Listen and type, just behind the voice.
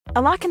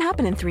A lot can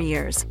happen in 3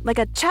 years, like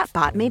a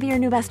chatbot may be your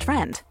new best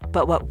friend.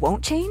 But what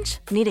won't change?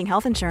 Needing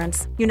health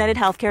insurance. United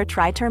Healthcare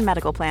Tri-Term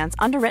Medical Plans,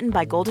 underwritten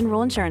by Golden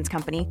Rule Insurance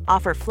Company,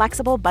 offer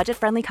flexible,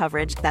 budget-friendly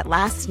coverage that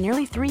lasts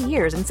nearly 3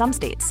 years in some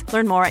states.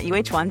 Learn more at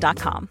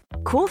uh1.com.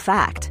 Cool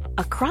fact,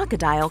 a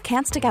crocodile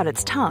can't stick out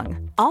its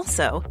tongue.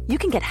 Also, you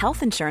can get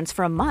health insurance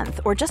for a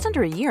month or just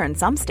under a year in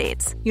some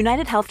states.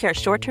 United Healthcare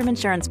short-term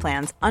insurance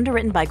plans,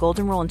 underwritten by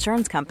Golden Rule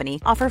Insurance Company,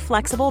 offer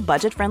flexible,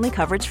 budget-friendly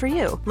coverage for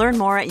you. Learn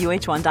more at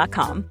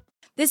uh1.com.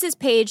 This is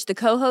Paige, the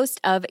co-host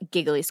of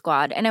Giggly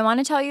Squad, and I want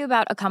to tell you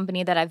about a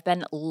company that I've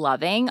been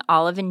loving,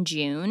 Olive &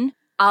 June.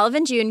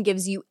 Olive & June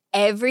gives you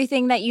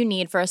everything that you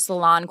need for a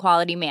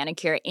salon-quality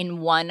manicure in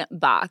one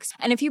box.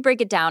 And if you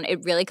break it down,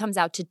 it really comes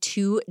out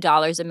to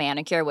 $2 a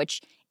manicure, which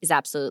is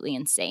absolutely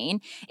insane.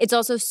 It's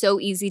also so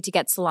easy to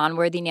get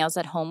salon-worthy nails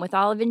at home with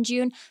Olive &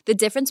 June. The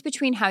difference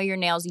between how your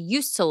nails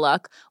used to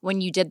look when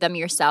you did them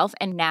yourself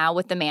and now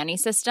with the Mani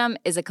system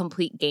is a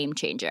complete game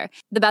changer.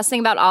 The best thing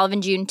about Olive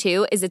 & June,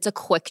 too, is it's a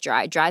quick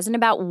dry. Dries in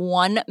about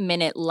 1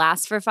 minute,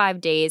 lasts for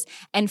 5 days,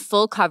 and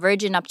full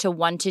coverage in up to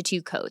 1 to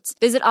 2 coats.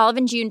 Visit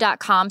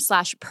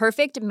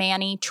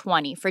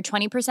oliveandjune.com/perfectmani20 for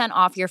 20%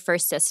 off your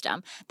first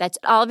system. That's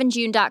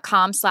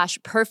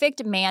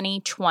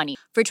oliveandjune.com/perfectmani20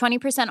 for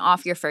 20%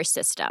 off your first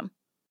system.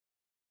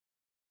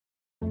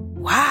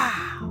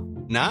 Wow.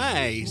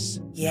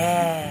 Nice.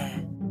 Yeah.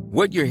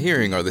 What you're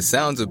hearing are the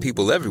sounds of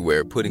people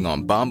everywhere putting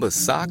on Bombas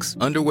socks,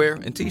 underwear,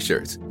 and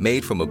T-shirts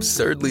made from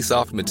absurdly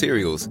soft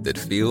materials that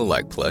feel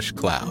like plush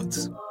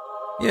clouds.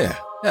 Yeah,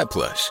 that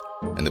plush.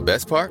 And the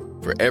best part?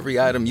 For every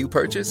item you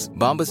purchase,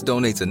 Bombas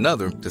donates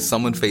another to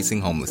someone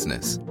facing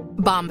homelessness.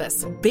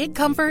 Bombas. Big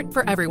comfort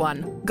for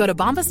everyone. Go to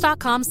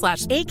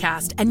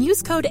bombas.com/ACAST and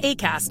use code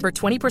ACAST for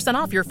 20%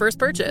 off your first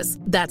purchase.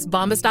 That's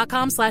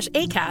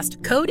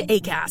bombas.com/ACAST. Code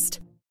ACAST.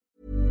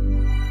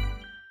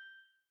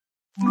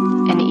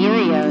 An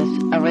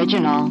Erios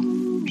original.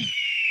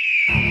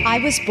 I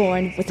was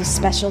born with a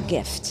special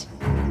gift.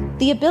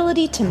 The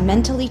ability to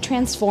mentally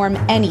transform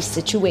any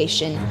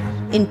situation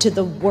into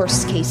the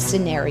worst-case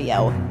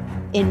scenario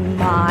in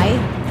my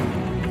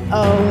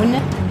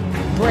own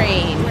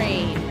brain.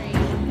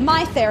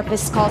 My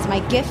therapist calls my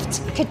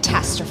gift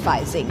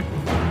catastrophizing.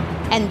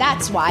 And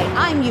that's why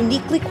I'm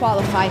uniquely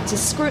qualified to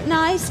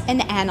scrutinize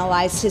and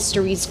analyze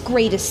history's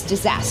greatest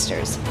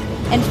disasters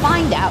and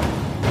find out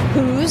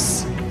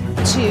who's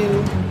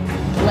to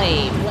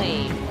blame.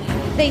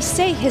 They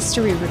say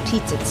history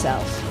repeats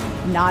itself.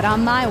 Not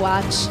on my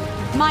watch.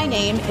 My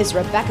name is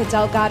Rebecca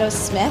Delgado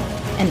Smith,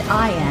 and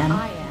I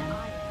am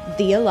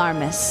the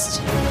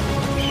Alarmist.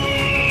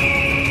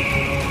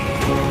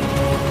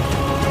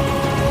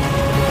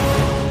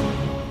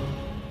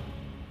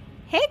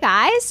 Hey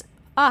guys,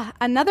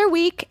 another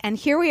week, and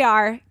here we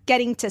are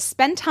getting to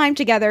spend time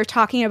together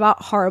talking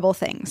about horrible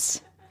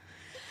things.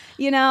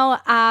 You know,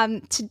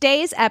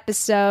 today's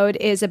episode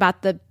is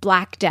about the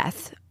Black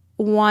Death,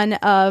 one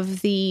of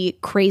the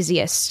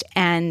craziest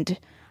and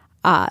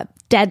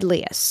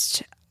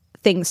deadliest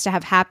things to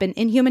have happened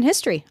in human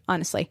history,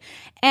 honestly.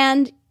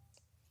 And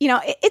you know,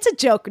 it's a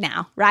joke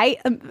now, right?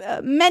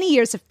 Many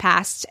years have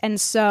passed. And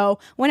so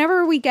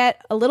whenever we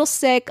get a little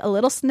sick, a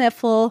little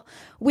sniffle,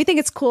 we think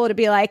it's cool to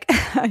be like,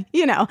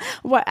 you know,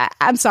 what?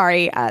 I'm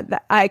sorry,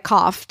 I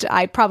coughed.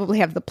 I probably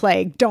have the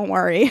plague. Don't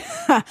worry.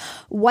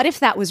 What if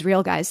that was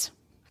real, guys?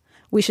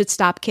 We should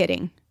stop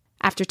kidding.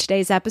 After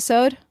today's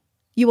episode,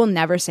 you will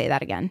never say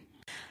that again.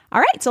 All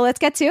right, so let's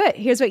get to it.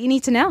 Here's what you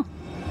need to know.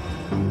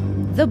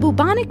 The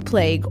bubonic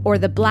plague, or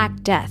the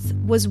Black Death,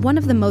 was one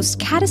of the most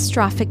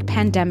catastrophic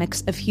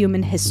pandemics of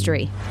human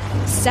history.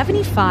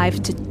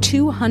 75 to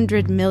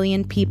 200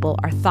 million people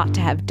are thought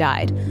to have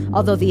died,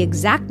 although the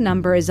exact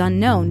number is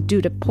unknown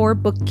due to poor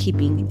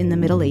bookkeeping in the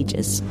Middle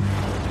Ages.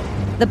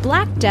 The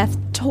Black Death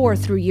tore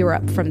through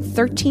Europe from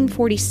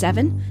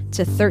 1347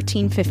 to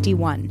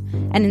 1351,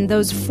 and in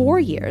those 4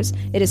 years,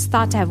 it is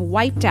thought to have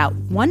wiped out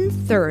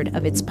 1/3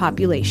 of its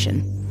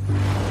population.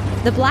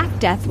 The Black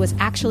Death was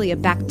actually a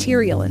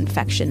bacterial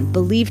infection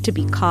believed to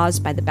be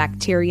caused by the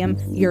bacterium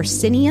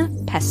Yersinia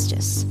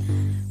pestis,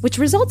 which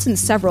results in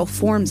several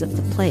forms of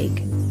the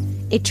plague.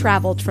 It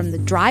traveled from the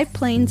dry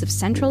plains of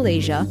Central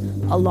Asia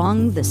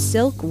along the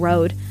Silk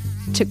Road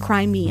to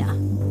Crimea.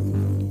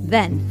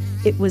 Then,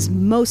 it was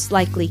most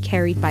likely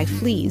carried by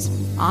fleas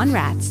on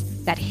rats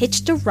that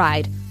hitched a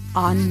ride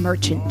on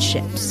merchant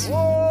ships.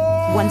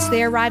 Once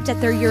they arrived at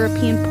their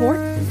European port,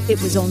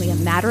 it was only a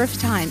matter of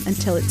time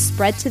until it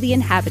spread to the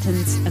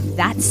inhabitants of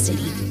that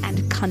city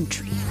and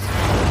country.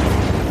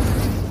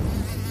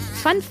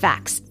 Fun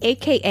facts,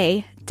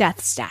 aka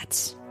death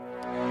stats.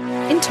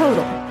 In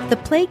total, the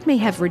plague may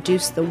have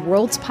reduced the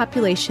world's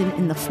population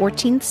in the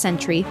 14th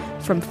century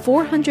from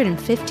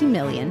 450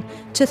 million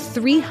to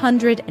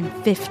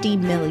 350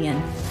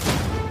 million.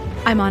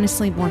 I'm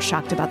honestly more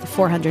shocked about the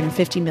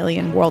 450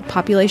 million world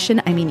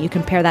population. I mean, you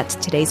compare that to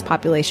today's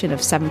population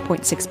of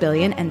 7.6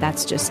 billion, and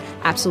that's just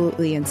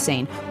absolutely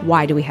insane.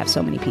 Why do we have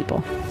so many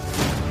people?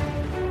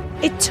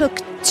 It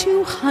took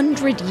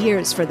 200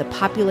 years for the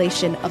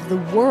population of the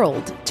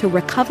world to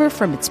recover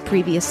from its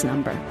previous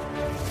number.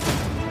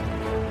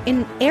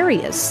 In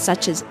areas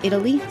such as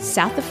Italy,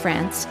 south of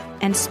France,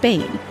 and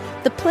Spain,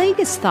 the plague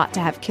is thought to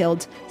have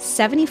killed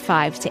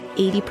 75 to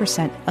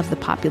 80% of the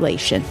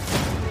population.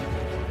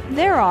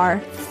 There are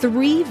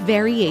 3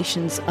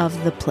 variations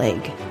of the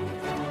plague.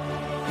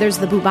 There's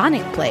the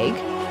bubonic plague.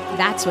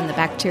 That's when the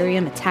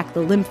bacterium attacked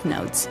the lymph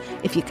nodes.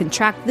 If you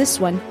contract this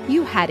one,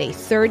 you had a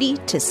 30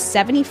 to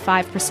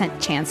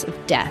 75% chance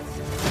of death.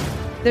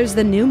 There's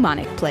the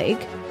pneumonic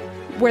plague,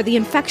 where the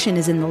infection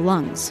is in the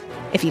lungs.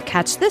 If you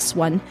catch this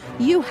one,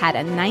 you had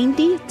a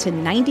 90 to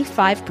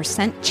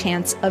 95%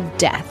 chance of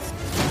death.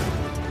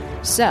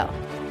 So,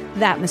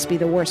 that must be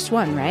the worst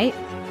one, right?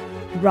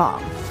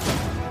 Wrong.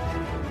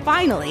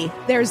 Finally,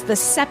 there's the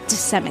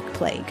septicemic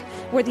plague,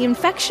 where the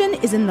infection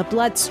is in the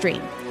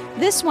bloodstream.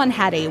 This one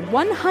had a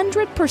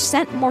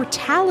 100%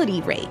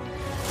 mortality rate.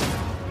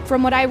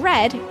 From what I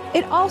read,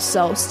 it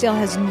also still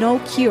has no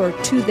cure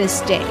to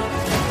this day.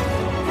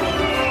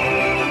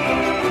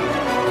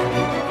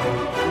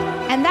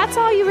 And that's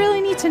all you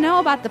really need to know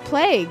about the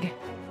plague.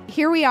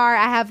 Here we are.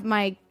 I have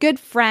my good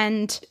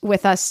friend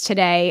with us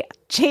today,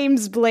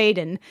 James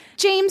Bladen.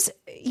 James,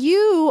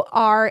 you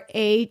are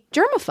a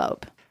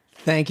germaphobe.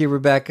 Thank you,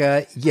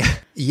 Rebecca.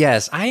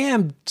 Yes, I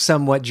am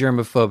somewhat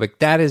germophobic.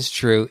 That is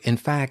true. In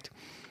fact,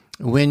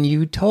 when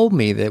you told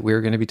me that we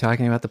were going to be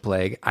talking about the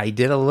plague, I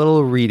did a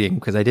little reading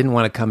because I didn't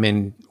want to come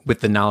in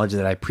with the knowledge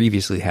that I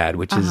previously had,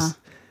 which is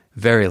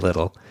very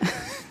little.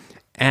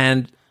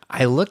 And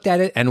I looked at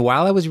it, and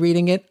while I was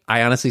reading it,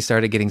 I honestly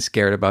started getting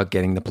scared about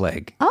getting the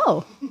plague.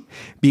 Oh.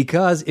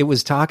 Because it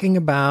was talking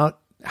about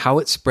how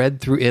it spread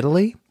through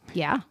Italy.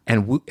 Yeah.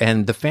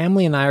 And the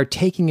family and I are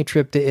taking a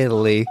trip to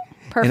Italy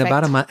in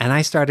about a month. And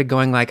I started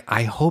going like,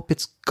 I hope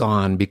it's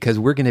gone because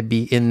we're going to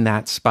be in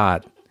that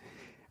spot.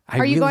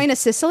 Are you going to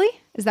Sicily?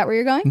 Is that where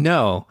you're going?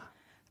 No.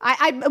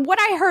 What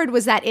I heard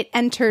was that it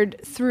entered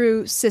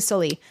through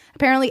Sicily.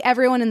 Apparently,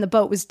 everyone in the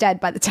boat was dead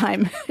by the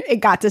time it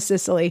got to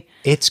Sicily.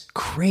 It's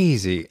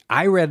crazy.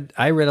 I read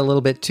a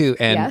little bit too,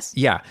 and yes?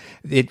 Yeah,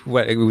 it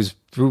was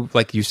through,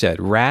 like you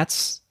said,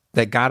 rats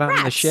that got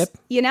on the ship.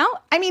 You know,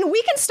 I mean,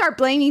 we can start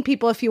blaming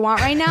people if you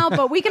want right now,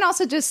 but we can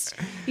also just,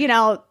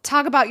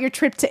 talk about your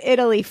trip to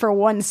Italy for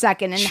 1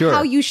 second and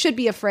how you should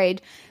be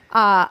afraid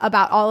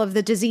about all of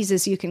the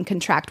diseases you can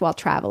contract while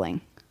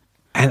traveling.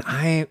 And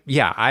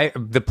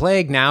the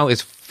plague now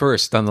is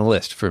first on the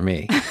list for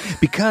me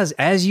because,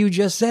 as you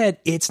just said,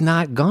 it's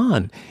not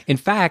gone. In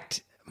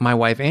fact, my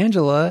wife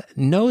Angela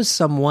knows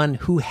someone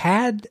who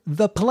had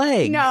the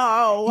plague.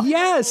 No.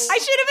 Yes. I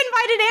should have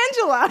invited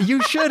Angela.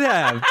 You should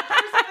have.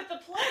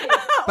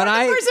 But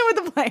the person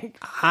with the plague.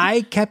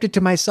 I kept it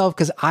to myself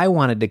because I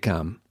wanted to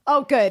come.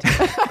 Oh, good.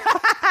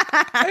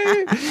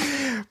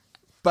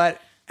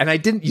 And I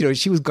didn't,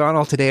 she was gone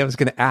all today. I was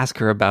going to ask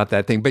her about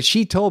that thing. But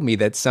she told me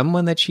that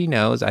someone that she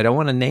knows, I don't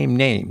want to name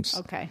names.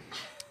 Okay.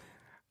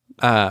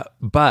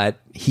 But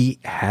he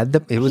had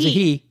it was a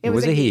he. It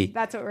was a he.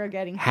 That's what we're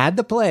getting. Had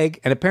the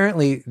plague. And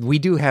apparently we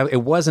do have,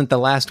 it wasn't the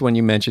last one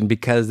you mentioned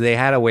because they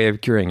had a way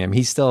of curing him.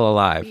 He's still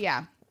alive.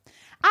 Yeah.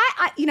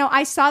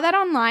 I saw that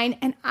online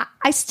and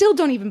I still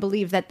don't even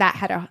believe that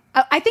had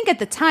I think at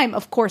the time,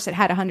 of course, it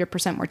had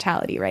 100%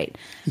 mortality rate.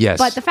 Yes.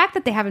 But the fact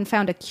that they haven't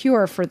found a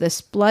cure for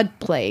this blood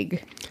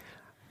plague.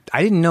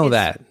 I didn't know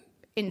that.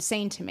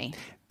 Insane to me.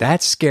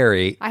 That's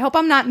scary. I hope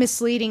I'm not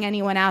misleading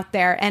anyone out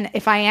there. And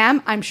if I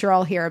am, I'm sure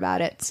I'll hear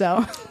about it.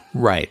 So.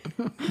 Right.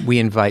 We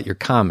invite your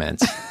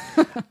comments.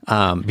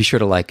 Be sure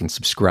to like and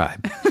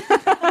subscribe.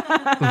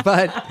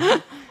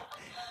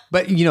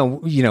 But we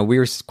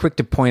were quick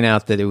to point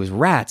out that it was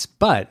rats,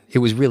 but it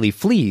was really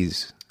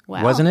fleas,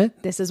 wasn't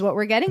it? This is what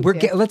we're getting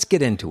to. Let's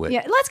get into it.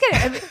 Yeah, let's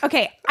get it.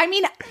 Okay. I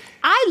mean,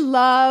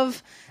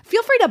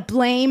 feel free to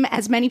blame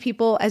as many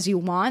people as you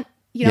want.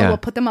 We'll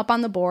put them up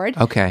on the board.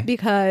 Okay.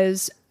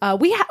 Because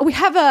we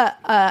have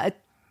a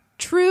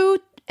true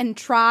and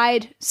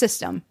tried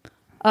system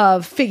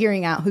of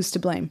figuring out who's to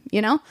blame,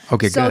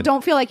 Okay, so good.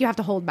 Don't feel like you have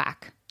to hold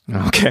back.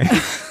 Okay.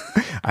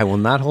 I will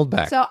not hold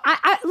back. So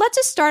let's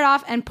just start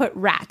off and put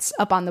rats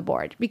up on the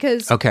board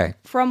because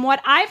from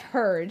what I've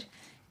heard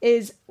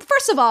is,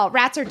 first of all,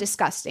 rats are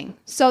disgusting.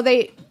 So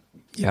they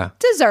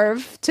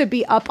deserve to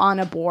be up on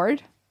a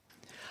board.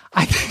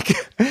 I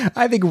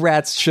think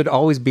rats should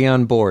always be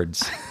on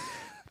boards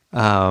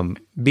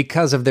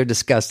because of their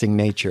disgusting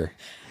nature.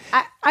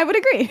 I would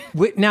agree.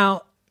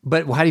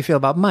 But how do you feel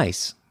about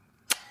mice?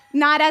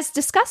 Not as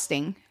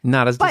disgusting.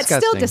 But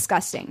still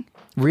disgusting.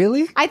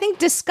 Really? I think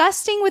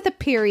disgusting with a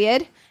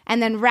period,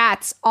 and then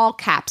rats, all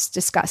caps,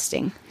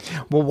 disgusting.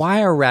 Well,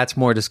 why are rats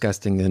more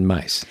disgusting than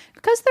mice?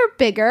 Because they're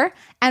bigger,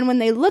 and when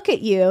they look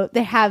at you,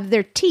 they have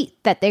their teeth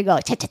that they go...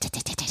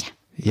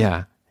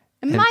 Yeah.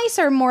 And mice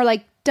are more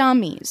like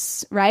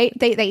dummies, right?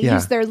 They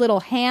use their little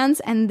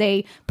hands, and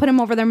they put them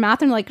over their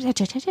mouth, and like...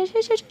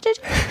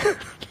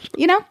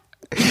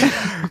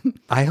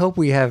 I hope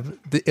we have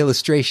the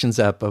illustrations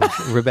up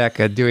of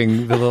Rebecca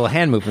doing the little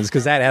hand movements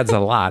because that adds a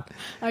lot.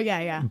 Oh,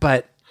 yeah.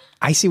 But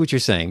I see what you're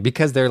saying.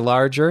 Because they're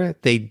larger,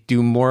 they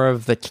do more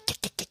of the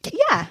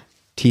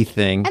teeth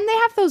thing. And they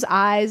have those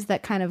eyes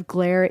that kind of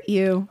glare at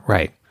you.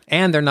 Right.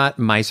 And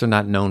mice are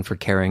not known for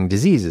carrying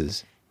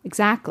diseases.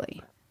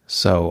 Exactly.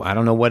 So I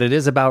don't know what it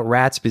is about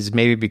rats, but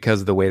maybe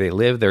because of the way they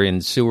live, they're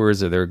in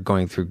sewers or they're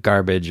going through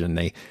garbage and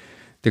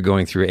they're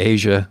going through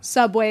Asia.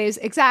 Subways,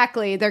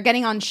 exactly. They're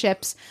getting on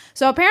ships.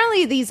 So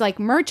apparently these like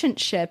merchant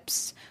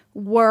ships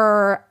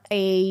were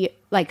a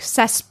like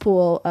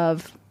cesspool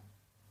of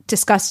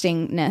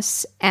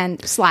disgustingness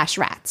and /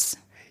 rats.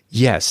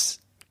 Yes.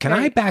 Can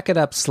I back it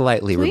up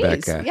slightly, Please,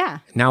 Rebecca? yeah.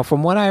 Now,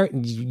 from what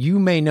you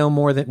may know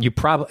more than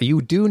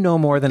you do know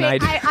more than I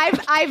do.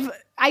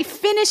 I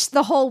finished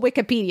the whole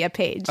Wikipedia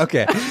page.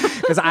 Okay,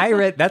 because I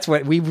read. That's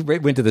what we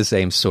went to the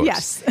same source.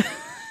 Yes.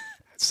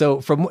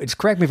 So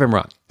correct me if I'm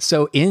wrong.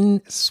 So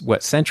in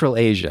Central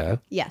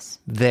Asia, Yes.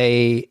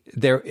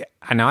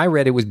 Now I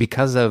read it was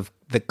because of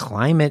the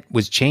climate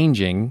was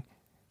changing.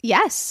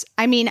 Yes.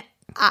 I mean,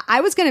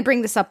 I was going to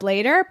bring this up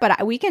later,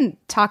 but we can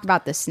talk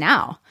about this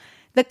now.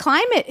 The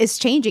climate is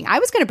changing. I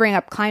was going to bring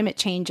up climate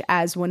change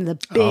as one of the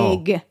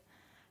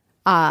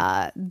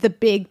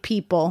big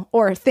people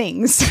or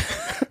things.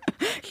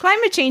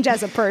 Climate change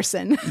as a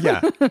person.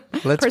 Yeah.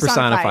 Let's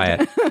personify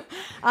it.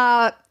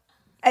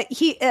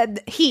 He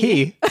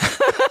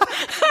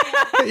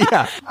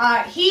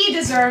Yeah. he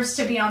deserves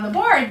to be on the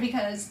board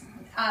because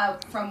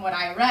from what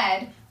I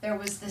read, there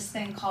was this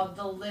thing called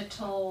the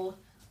Little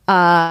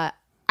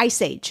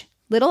Ice Age.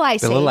 Little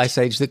Ice Age. The little ice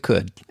age that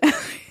could.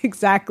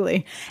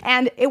 Exactly.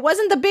 And it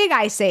wasn't the big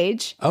Ice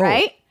Age,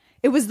 right?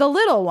 It was the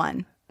little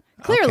one.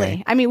 Clearly.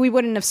 Okay. I mean, we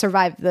wouldn't have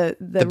survived the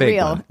big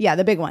real. one. Yeah,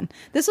 the big one.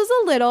 This was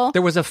a little.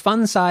 There was a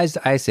fun-sized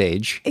ice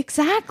age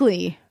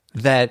Exactly.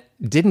 that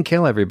didn't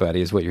kill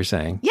everybody, is what you're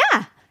saying.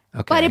 Yeah.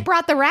 Okay. But it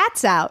brought the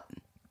rats out.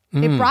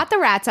 It brought the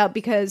rats out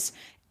because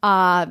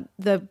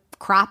the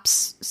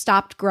crops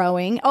stopped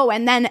growing. Oh,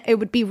 and then it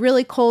would be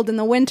really cold in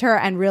the winter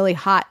and really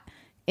hot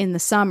in the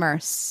summer.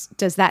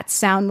 Does that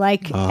sound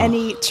like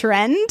any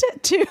trend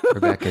to,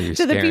 Rebecca, you're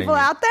to the scaring people me.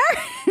 out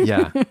there?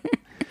 Yeah.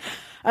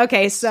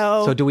 Okay,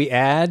 so do we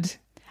add?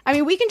 I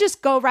mean, we can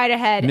just go right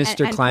ahead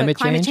Mr. and Climate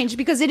put climate Change? change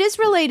because it is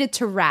related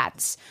to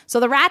rats. So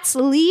the rats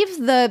leave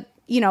the,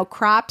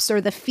 crops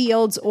or the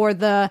fields or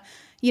the,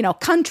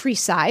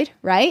 countryside,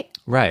 right?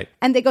 Right.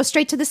 And they go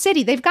straight to the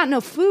city. They've got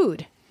no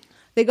food.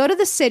 They go to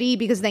the city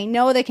because they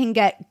know they can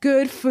get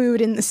good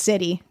food in the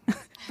city.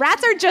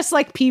 Rats are just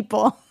like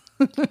people.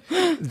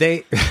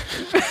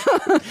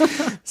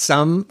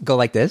 Some go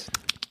like this.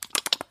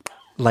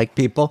 Like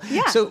people.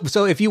 Yeah.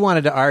 So if you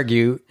wanted to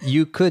argue,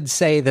 you could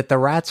say that the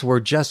rats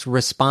were just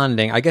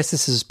responding. I guess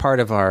this is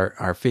part of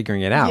our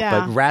figuring it out.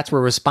 Yeah. But rats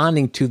were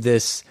responding to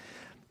this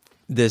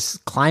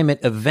climate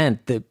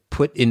event that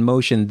put in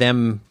motion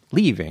them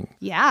leaving.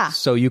 Yeah.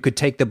 So you could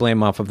take the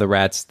blame off of the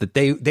rats that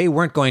they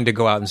weren't going to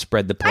go out and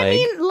spread the plague. I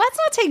mean, let's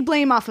not take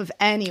blame off of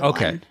anyone.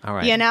 Okay. All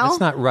right. You know? Let's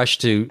not rush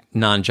to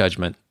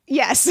non-judgment.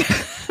 Yes.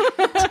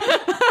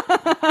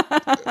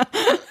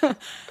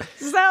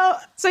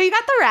 So you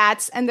got the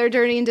rats and they're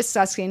dirty and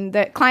disgusting.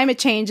 The climate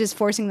change is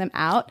forcing them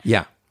out.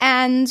 Yeah.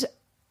 And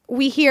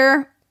we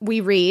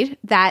read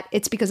that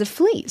it's because of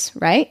fleas,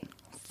 right?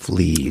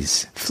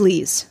 Fleas.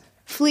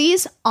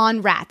 Fleas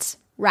on rats.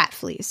 Rat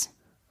fleas.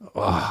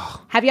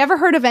 Oh. Have you ever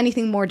heard of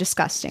anything more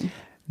disgusting?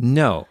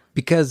 No,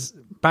 because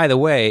by the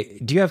way,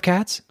 do you have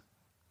cats?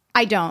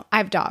 I don't. I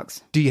have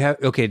dogs. Do you have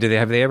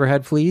have they ever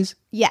had fleas?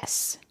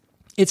 Yes.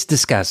 It's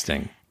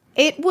disgusting.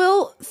 It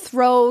will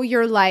throw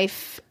your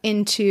life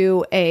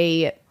into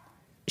a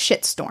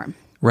shitstorm.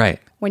 Right.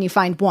 When you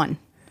find one.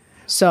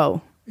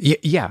 So.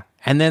 Yeah.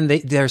 And then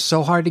they're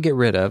so hard to get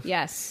rid of.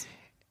 Yes.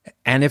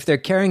 And if they're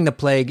carrying the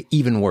plague,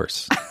 even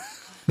worse.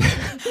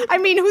 I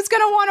mean, who's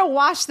going to want to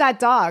wash that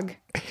dog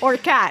or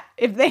cat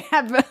if they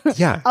have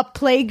a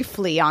plague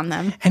flea on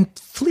them? And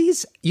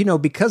fleas,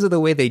 because of the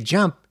way they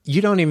jump,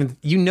 you don't even,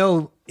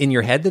 in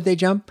your head that they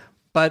jump,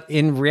 but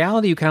in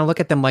reality, you kind of look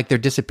at them like they're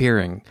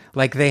disappearing.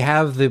 Like they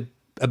have the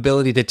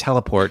ability to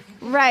teleport.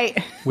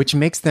 Right. Which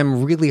makes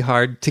them really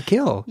hard to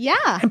kill.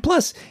 Yeah. And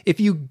plus, if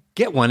you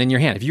get one in your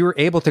hand, if you were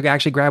able to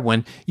actually grab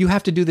one, you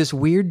have to do this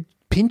weird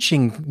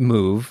pinching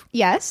move.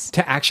 Yes.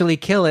 To actually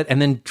kill it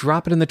and then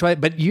drop it in the toilet.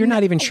 But you're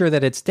not even sure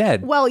that it's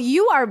dead. Well,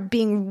 you are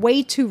being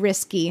way too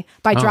risky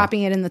by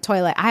dropping it in the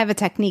toilet. I have a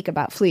technique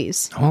about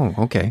fleas. Oh,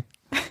 okay.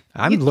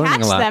 I'm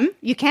learning a lot.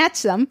 You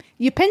catch them,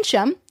 you pinch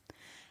them,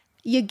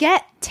 you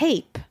get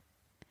tape,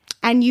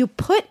 and you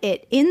put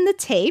it in the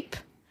tape,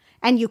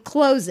 and you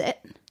close it,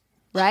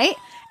 right?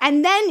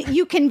 And then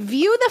you can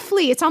view the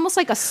flea. It's almost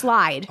like a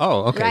slide.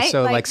 Oh, okay. Right?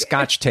 So like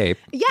Scotch tape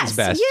yes, is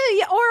best.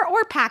 Yeah,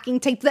 or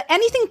packing tape.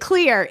 Anything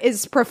clear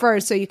is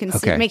preferred so you can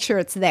see, make sure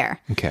it's there.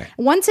 Okay.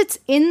 Once it's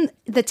in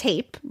the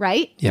tape,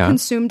 right? Yeah.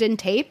 Consumed in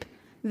tape,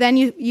 then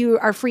you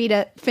are free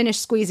to finish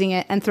squeezing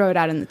it and throw it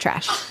out in the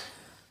trash.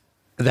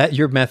 That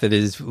your method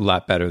is a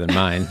lot better than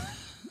mine.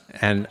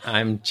 And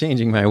I'm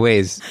changing my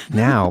ways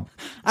now.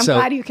 I'm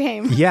glad you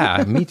came.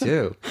 Yeah, me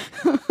too.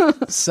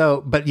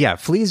 But yeah,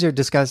 fleas are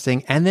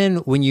disgusting. And then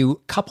when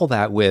you couple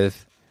that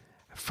with,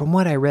 from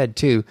what I read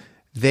too,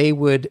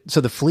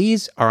 so the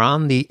fleas are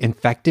on the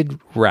infected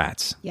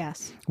rats.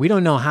 Yes. We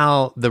don't know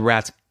how the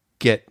rats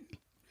get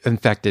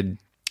infected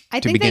I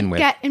to think begin they with.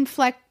 get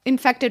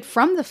infected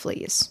from the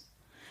fleas.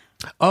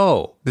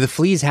 Oh, the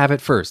fleas have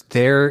it first.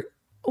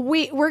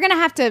 We're gonna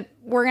have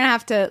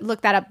to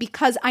look that up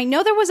because I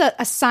know there was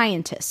a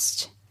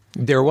scientist.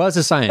 There was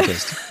a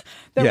scientist.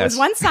 There was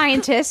one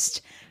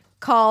scientist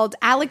called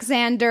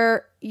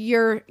Alexander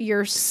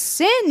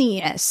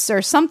Yersinia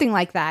or something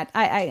like that.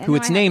 Who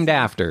it's named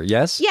after,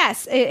 yes?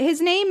 Yes,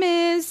 his name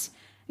is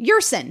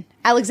Yersin,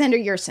 Alexander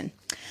Yersin.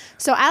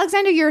 So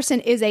Alexander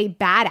Yersin is a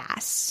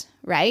badass,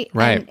 right?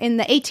 Right. And in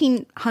the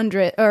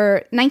 1800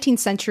 or 19th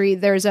century,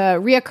 there's a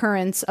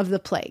reoccurrence of the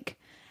plague.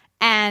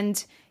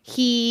 And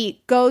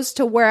he goes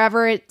to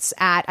wherever it's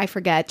at. I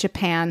forget,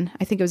 Japan.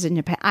 I think it was in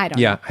Japan. I don't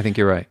know. Yeah, I think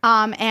you're right.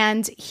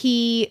 And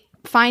he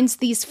finds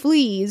these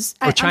fleas.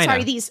 Or China. I'm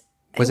sorry, these...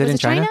 Was it in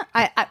China?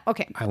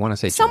 Okay. I want to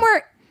say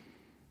somewhere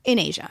in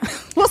Asia.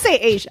 We'll say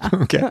Asia.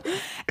 Okay.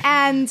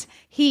 And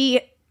he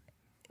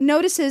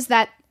notices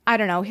that, I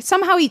don't know,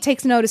 somehow he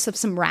takes notice of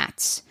some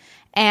rats.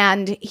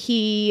 And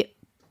he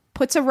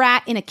puts a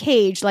rat in a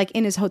cage, like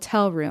in his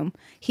hotel room.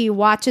 He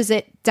watches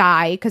it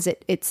die because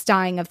it's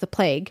dying of the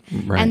plague.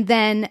 Right. And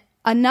then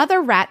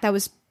another rat that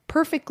was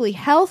perfectly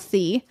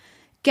healthy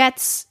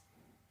gets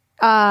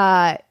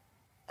put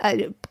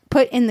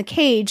in the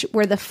cage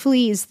where the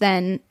fleas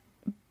then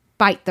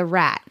bite the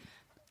rat.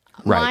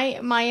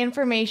 Right. My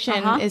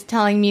information is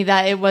telling me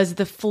that it was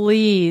the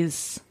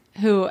fleas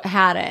who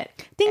had it.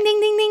 Ding,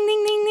 ding, ding, ding,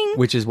 ding, ding, ding.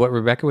 Which is what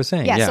Rebecca was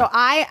saying. Yeah, so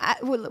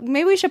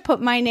maybe we should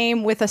put my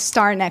name with a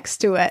star next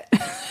to it.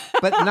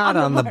 But not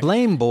on the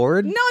blame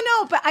board.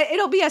 No, but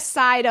it'll be a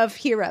side of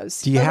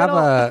heroes. Do you have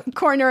a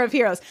corner of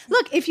heroes?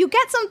 Look, if you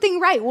get something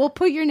right, we'll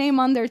put your name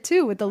on there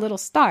too with the little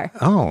star.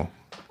 Oh,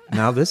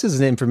 now this is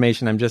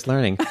information I'm just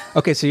learning.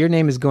 Okay, so your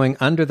name is going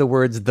under the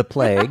words "the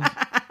plague."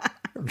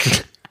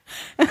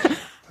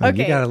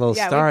 Okay, you got a little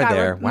star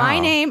there. Wow. My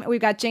name, we've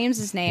got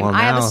James's name. Well,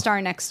 I have a now-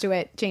 star next to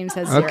it. James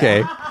has 0.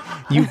 Okay,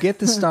 you get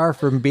the star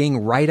from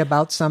being right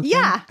about something.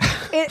 Yeah,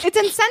 it's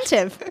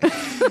incentive.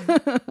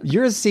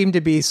 Yours seem to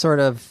be sort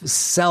of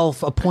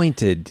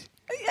self-appointed.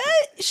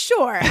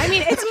 Sure. I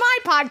mean, it's my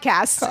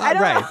podcast. I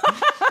don't Right.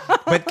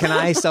 But can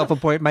I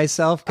self-appoint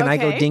myself? Can I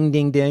go Okay. ding,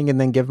 ding, ding,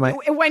 and then give my...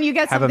 when you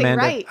get have something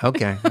Amanda? right.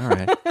 Okay, all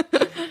right.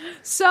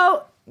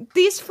 So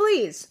these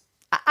fleas,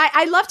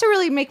 I love to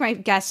really make my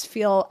guests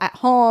feel at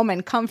home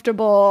and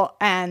comfortable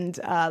and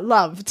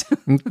loved.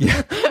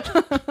 Yeah.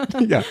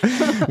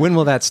 When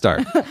will that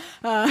start?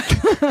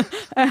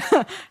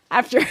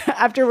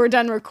 after we're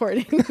done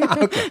recording.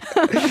 Okay.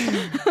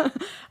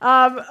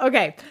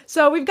 Okay,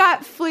 so we've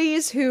got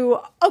fleas who.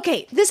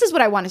 Okay, this is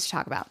what I wanted to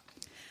talk about.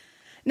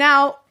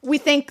 Now we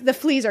think the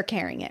fleas are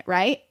carrying it,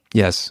 right?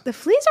 Yes. The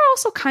fleas are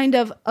also kind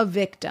of a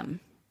victim.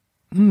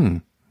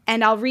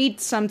 And I'll read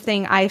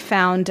something I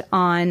found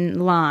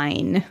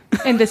online.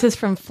 And this is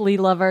from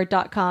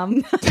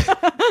flealover.com.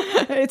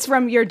 It's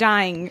from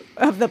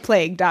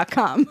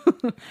yourdyingoftheplague.com.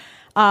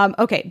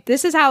 Okay,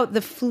 this is how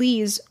the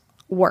fleas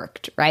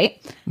worked,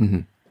 right? Mm-hmm.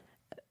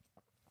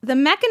 The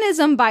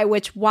mechanism by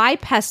which Y.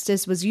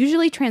 pestis was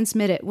usually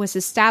transmitted was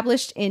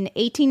established in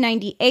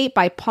 1898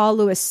 by Paul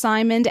Louis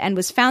Simond and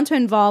was found to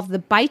involve the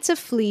bites of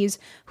fleas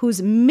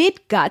whose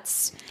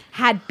midguts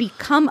had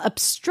become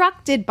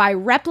obstructed by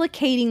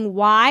replicating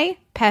Y.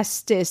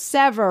 pestis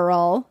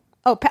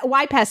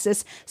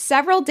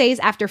several days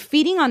after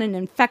feeding on an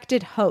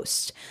infected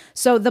host.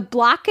 So the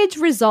blockage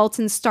results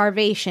in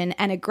starvation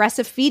and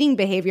aggressive feeding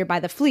behavior by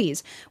the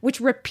fleas,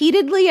 which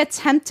repeatedly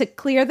attempt to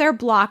clear their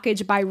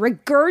blockage by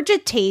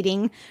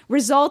regurgitating,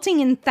 resulting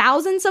in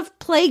thousands of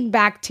plague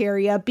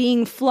bacteria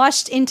being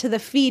flushed into the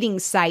feeding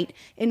site,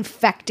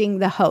 infecting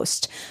the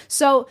host.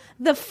 So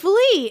the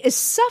flea is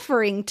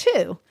suffering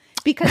too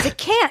because it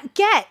can't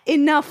get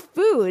enough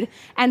food.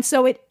 And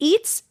so it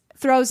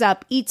throws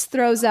up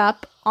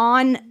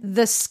on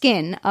the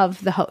skin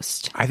of the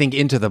host. I think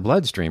into the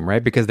bloodstream,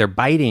 right? Because they're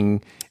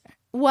biting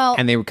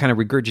and they kind of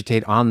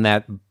regurgitate on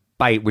that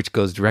bite, which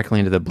goes directly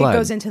into the blood. It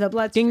goes into the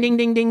bloodstream. Ding,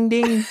 ding, ding,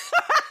 ding, ding.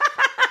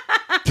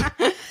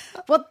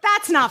 Well,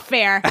 that's not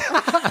fair.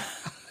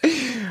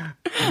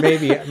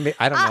 Maybe,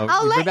 I don't know.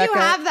 I'll let Rebecca? you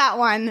have that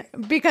one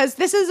because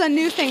this is a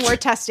new thing we're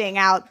testing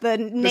out, the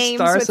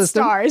names star with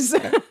system? stars.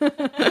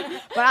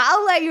 But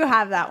I'll let you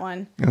have that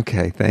one.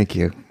 Okay, thank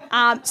you.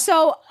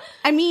 So,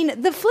 I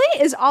mean, the flea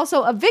is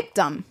also a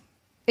victim,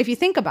 if you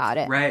think about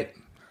it. Right.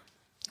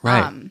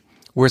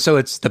 So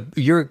it's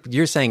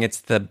you're saying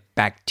it's the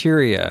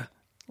bacteria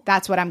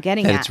That's what I'm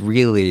getting that at. it's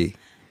really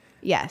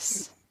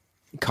Yes.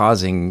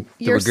 causing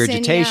the Yersinia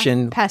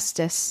regurgitation.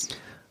 pestis. Is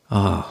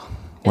Wow.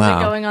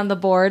 it going on the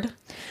board?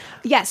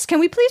 Yes. Can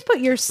we please put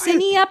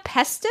Yersinia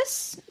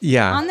pestis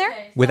Yeah. on there?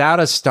 Without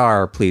a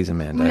star, please,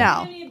 Amanda.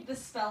 No. Need the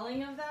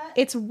spelling of that?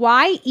 It's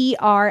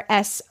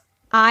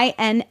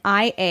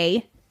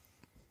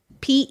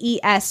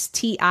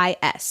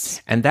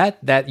YERSINIAPESTIS. And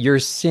that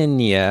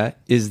Yersinia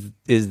is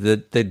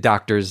the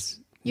doctor's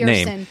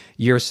name.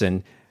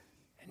 Yersin.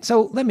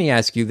 So let me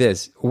ask you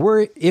this.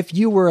 If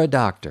you were a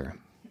doctor,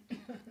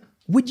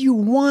 would you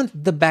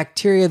want the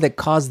bacteria that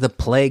caused the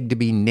plague to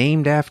be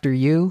named after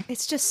you?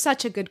 It's just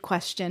such a good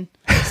question.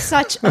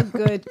 such a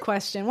good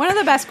question. One of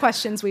the best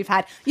questions we've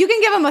had. You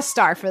can give him a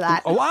star for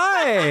that.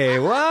 Why?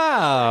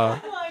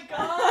 Wow.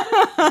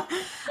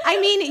 I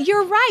mean,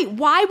 you're right.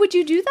 Why would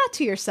you do that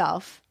to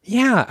yourself?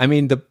 Yeah, I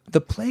mean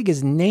the plague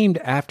is named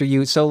after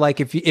you. So like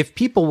if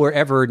people were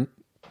ever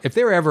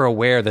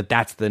aware that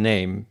that's the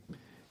name,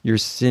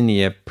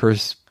 Yersinia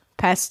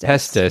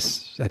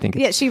pestis. I think.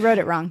 Yeah, she wrote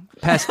it wrong.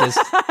 Pestis.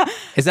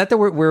 Is that the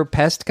word where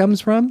pest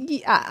comes from?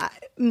 Yeah,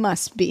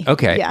 must be.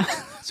 Okay. Yeah.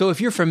 So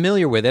if you're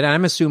familiar with it,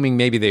 I'm assuming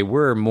maybe they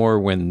were more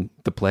when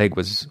the plague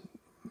was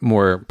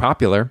more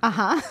popular.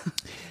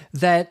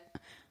 That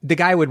the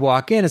guy would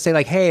walk in and say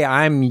like, "Hey,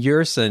 I'm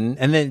Yersin,"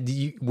 and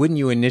then wouldn't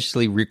you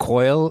initially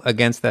recoil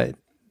against that?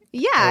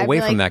 Yeah,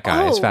 away from that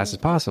guy as fast as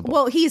possible.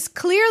 Well, he's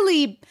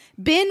clearly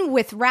been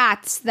with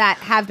rats that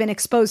have been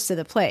exposed to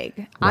the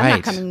plague. I'm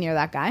not coming near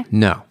that guy.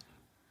 No.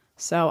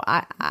 So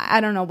I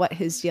don't know what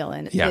his deal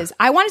is. Yeah.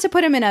 I wanted to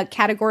put him in a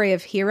category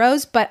of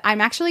heroes, but I'm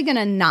actually going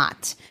to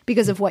not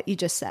because of what you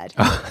just said.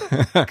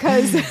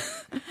 Because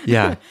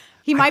yeah.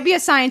 he might be a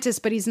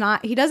scientist, but he's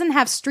not. He doesn't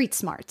have street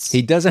smarts.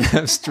 He doesn't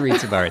have street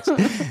smarts.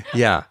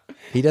 Yeah.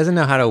 He doesn't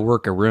know how to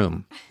work a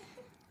room.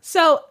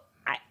 So,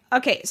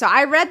 so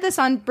I read this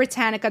on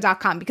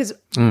Britannica.com because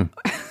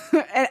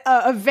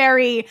a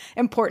very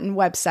important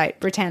website,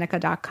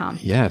 Britannica.com.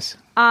 Yes.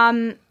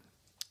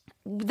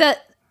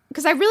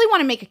 Because I really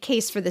want to make a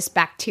case for this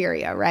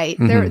bacteria, right?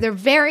 They're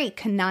very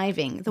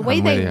conniving. The way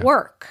they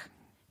work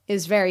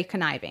is very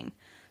conniving.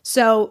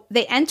 So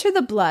they enter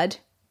the blood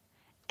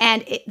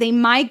and they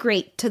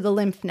migrate to the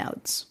lymph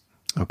nodes.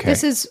 Okay.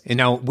 This is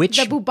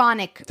the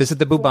bubonic. This is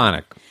the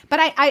bubonic. But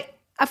I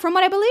from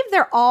what I believe,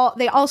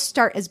 they all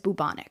start as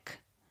bubonic.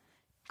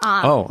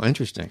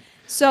 Interesting.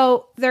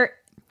 So they're.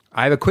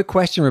 I have a quick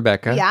question,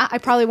 Rebecca. Yeah, I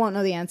probably won't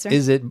know the answer.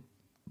 Is it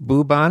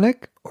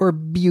bubonic or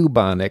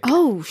bubonic?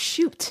 Oh,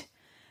 shoot.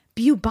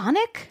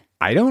 Bubonic?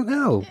 I don't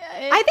know.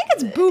 I think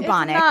it's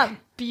bubonic. It's not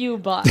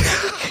bubonic.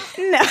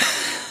 No.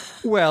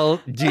 Well,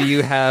 do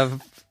you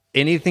have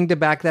anything to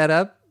back that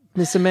up,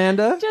 Miss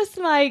Amanda? Just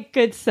my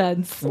good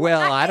sense.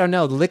 Well, I don't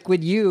know.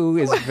 Liquid U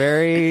is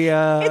very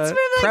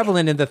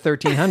prevalent in the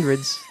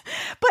 1300s.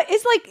 But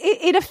it's like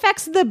it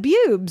affects the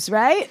pubes,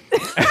 right?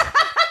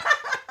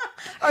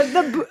 Or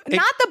not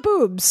the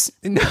boobs.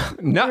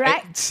 No,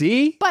 right?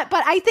 See? But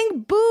I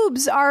think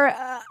boobs are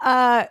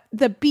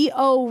the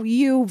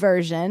BOU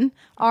version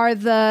are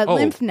the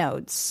lymph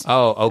nodes.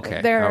 Oh,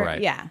 okay. All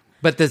right. Yeah.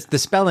 But the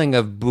spelling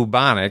of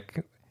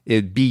bubonic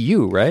is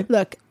BU, right?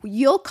 Look,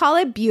 you'll call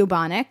it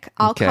bubonic.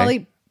 I'll call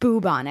it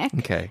bubonic.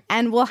 Okay.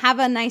 And we'll have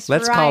a nice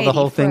Let's call the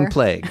whole thing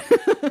plague.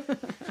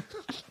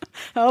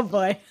 Oh,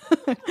 boy.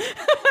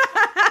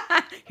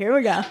 Here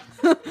we go.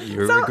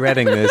 You're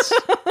regretting this.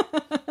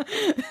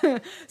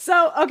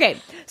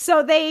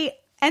 So they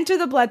enter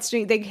the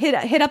bloodstream, they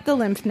hit up the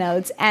lymph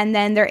nodes, and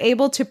then they're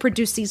able to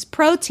produce these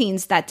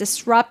proteins that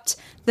disrupt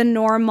the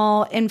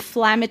normal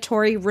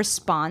inflammatory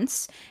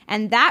response,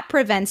 and that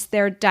prevents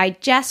their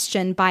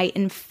digestion by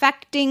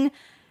infection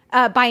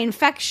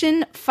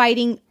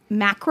fighting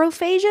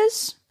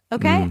macrophages.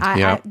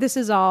 Okay, this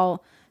is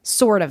all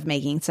sort of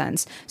making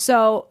sense.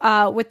 So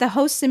with the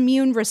host's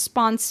immune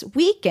response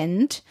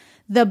weakened,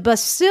 the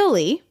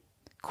bacilli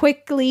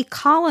quickly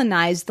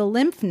colonize the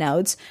lymph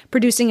nodes,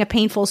 producing a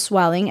painful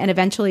swelling and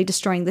eventually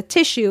destroying the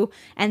tissue.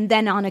 And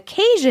then on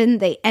occasion,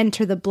 they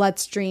enter the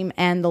bloodstream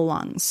and the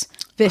lungs.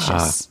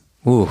 Vicious.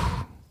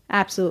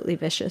 Absolutely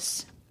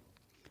vicious.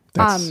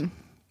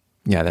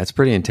 That's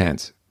pretty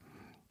intense.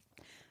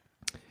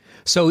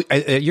 So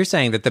you're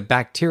saying that the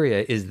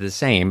bacteria is the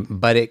same,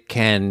 but it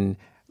can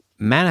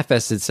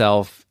manifest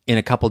itself in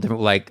a couple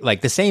different,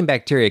 like the same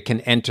bacteria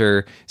can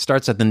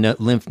starts at the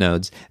lymph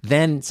nodes,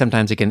 then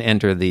sometimes it can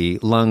enter the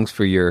lungs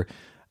for your,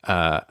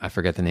 I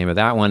forget the name of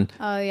that one.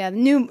 Oh, yeah.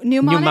 Pneumonic?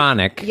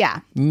 Pneumonic. Yeah.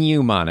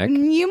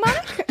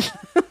 Pneumonic.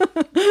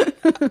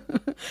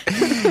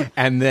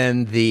 And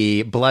then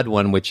the blood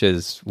one, which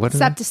is, what?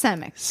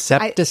 Septicemic.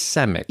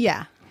 Septicemic.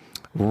 Yeah.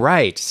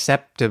 Right.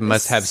 Septa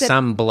must have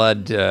some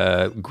blood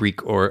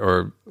Greek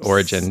or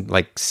origin,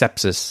 like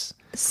sepsis.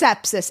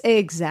 Sepsis,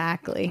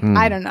 exactly.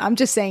 I don't know. I'm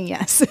just saying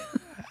yes.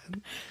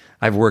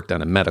 I've worked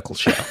on a medical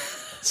show,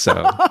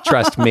 so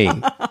trust me.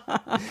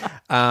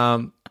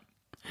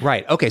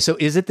 Right. Okay. So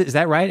is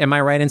that right? Am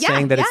I right in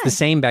saying that it's the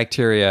same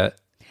bacteria?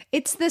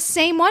 It's the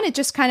same one. It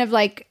just kind of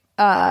like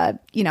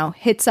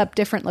hits up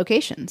different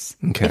locations.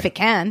 Okay. If it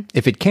can.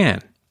 If it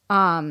can.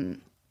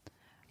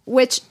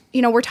 Which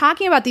we're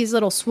talking about these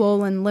little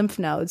swollen lymph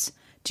nodes.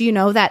 Do you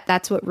know that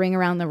that's what Ring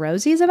Around the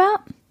Rosie is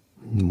about?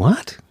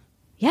 What?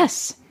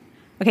 Yes.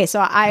 Okay,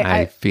 so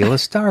I feel a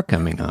star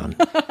coming on.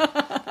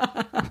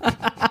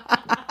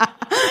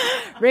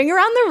 Ring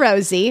Around the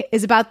Rosie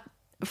is about,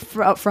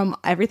 from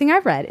everything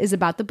I've read, is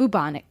about the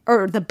bubonic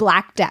or the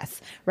Black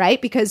Death, right?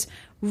 Because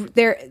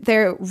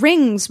their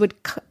rings would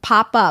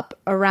pop up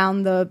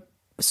around the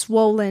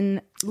swollen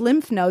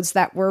lymph nodes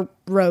that were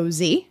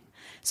rosy.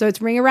 So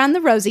it's Ring Around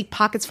the Rosie,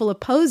 Pockets Full of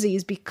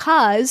Posies,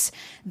 because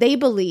they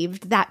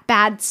believed that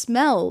bad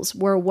smells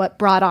were what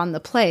brought on the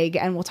plague.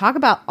 And we'll talk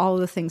about all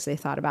of the things they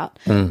thought about.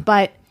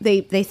 But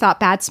they thought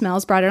bad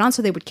smells brought it on,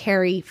 so they would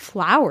carry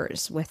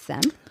flowers with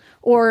them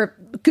or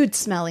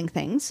good-smelling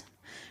things.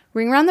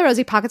 Ring Around the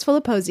Rosie, Pockets Full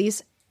of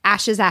Posies,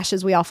 ashes,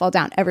 ashes, we all fall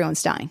down.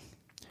 Everyone's dying.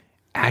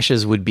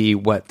 Ashes would be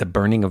what, the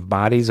burning of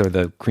bodies or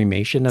the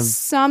cremation of?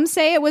 Some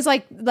say it was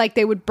like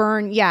they would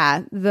burn,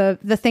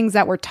 the things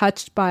that were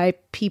touched by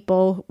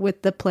people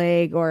with the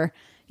plague, or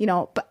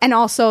and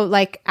also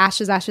like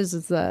ashes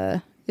is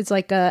it's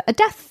like a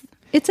death.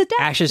 It's a death.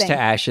 Ashes thing. to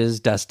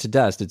ashes, dust to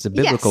dust. It's a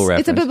biblical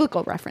reference. It's a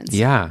biblical reference.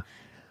 Yeah,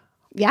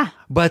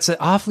 but it's an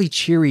awfully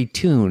cheery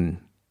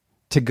tune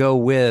to go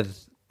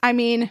with. I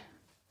mean,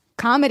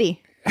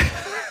 comedy.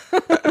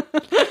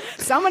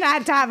 Someone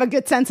had to have a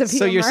good sense of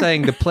humor. So you're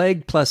saying the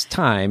plague plus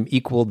time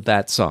equaled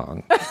that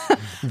song?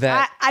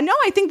 I know.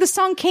 I think the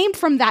song came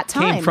from that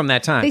time.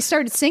 They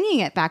started singing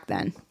it back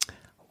then.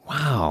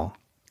 Wow.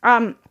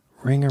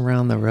 Ring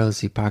Around the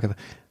Rosie Pocket.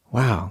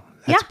 Wow.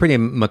 That's pretty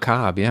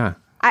macabre, yeah.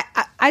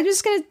 I'm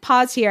just going to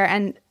pause here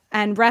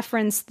and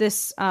reference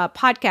this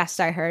podcast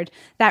I heard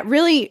that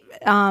really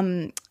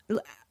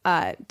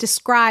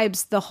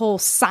describes the whole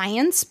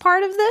science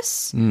part of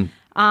this.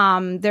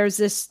 There's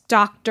this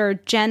Dr.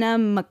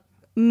 Jenna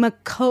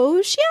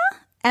Maccocia,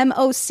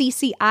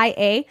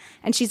 Moccia,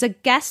 and she's a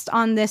guest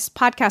on this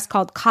podcast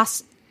called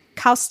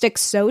Caustic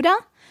Soda.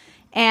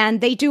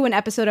 And they do an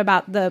episode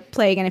about the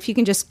plague. And if you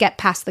can just get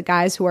past the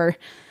guys who are,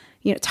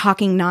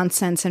 talking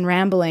nonsense and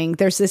rambling,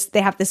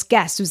 they have this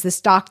guest who's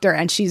this doctor,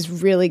 and she's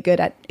really good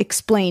at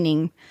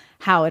explaining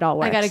how it all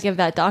works. I got to give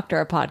that doctor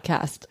a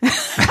podcast.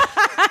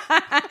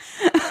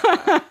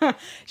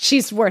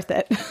 She's worth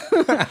it.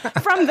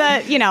 From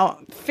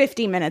the,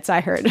 50 minutes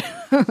I heard.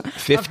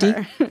 50? Yeah,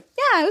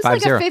 it was 50.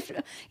 like a 50.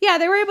 Yeah,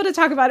 they were able to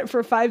talk about it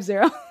for 50.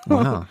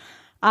 Wow.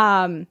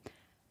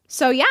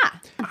 So, yeah.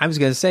 I was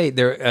going to say,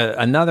 there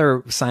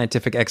another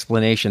scientific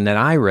explanation that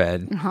I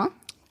read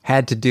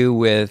had to do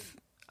with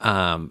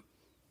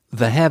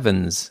the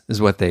heavens,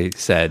 is what they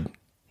said.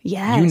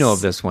 Yes. You know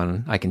of this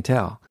one, I can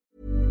tell.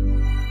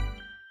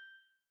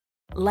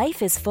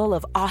 Life is full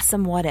of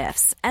awesome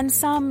what-ifs, and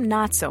some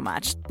not so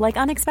much, like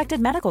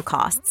unexpected medical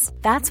costs.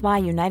 That's why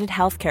United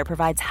Healthcare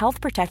provides Health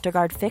Protector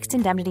Guard fixed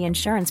indemnity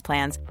insurance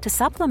plans to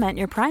supplement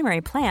your primary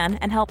plan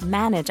and help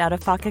manage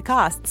out-of-pocket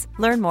costs.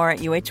 Learn more at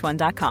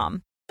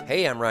uh1.com.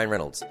 Hey, I'm Ryan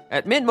Reynolds.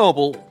 At Mint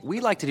Mobile, we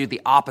like to do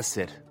the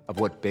opposite of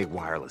what Big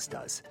Wireless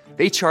does.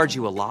 They charge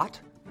you a lot,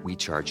 we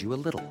charge you a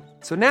little.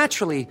 So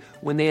naturally,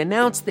 when they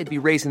announced they'd be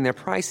raising their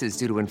prices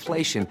due to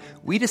inflation,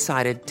 we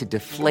decided to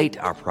deflate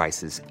our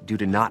prices due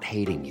to not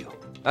hating you.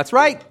 That's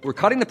right. We're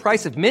cutting the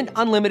price of Mint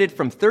Unlimited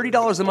from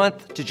 $30 a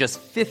month to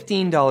just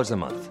 $15 a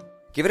month.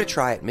 Give it a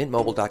try at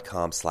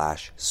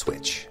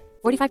mintmobile.com/switch.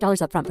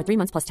 $45 up front for 3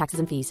 months plus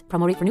taxes and fees.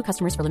 Promo rate for new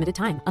customers for limited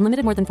time.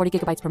 Unlimited more than 40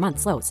 gigabytes per month.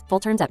 Slows full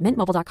terms at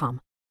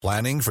mintmobile.com.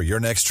 Planning for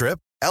your next trip?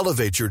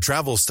 Elevate your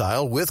travel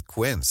style with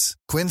Quince.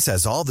 Quince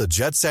has all the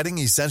jet-setting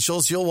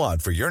essentials you'll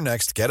want for your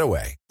next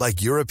getaway,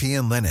 like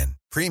European linen,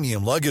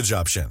 premium luggage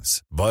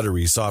options,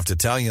 buttery soft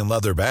Italian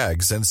leather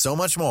bags, and so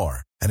much more.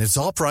 And it's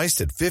all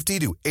priced at 50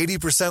 to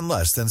 80%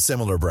 less than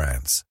similar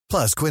brands.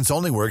 Plus, Quince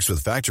only works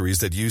with factories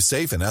that use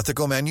safe and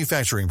ethical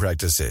manufacturing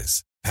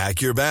practices.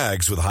 Pack your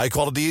bags with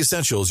high-quality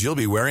essentials you'll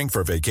be wearing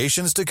for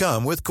vacations to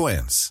come with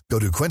Quince. Go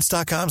to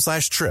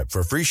quince.com/trip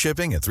for free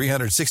shipping and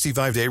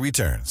 365-day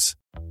returns.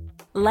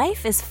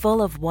 Life is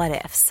full of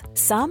what-ifs.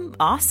 Some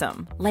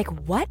awesome, like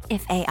what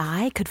if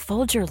AI could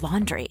fold your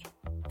laundry?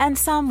 And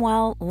some,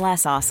 well,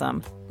 less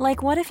awesome,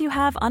 like what if you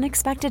have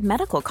unexpected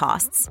medical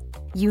costs?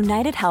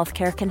 United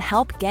Healthcare can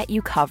help get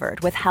you covered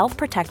with Health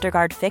Protector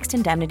Guard fixed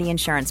indemnity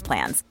insurance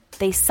plans.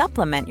 They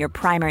supplement your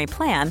primary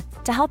plan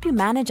to help you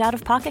manage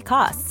out-of-pocket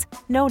costs.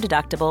 No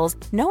deductibles,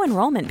 no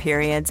enrollment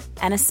periods,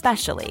 and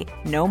especially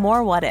no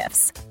more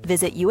what-ifs.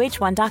 Visit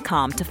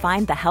uh1.com to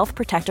find the Health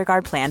Protector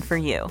Guard plan for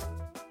you.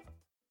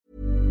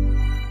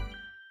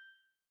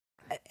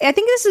 I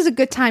think this is a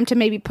good time to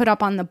maybe put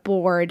up on the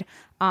board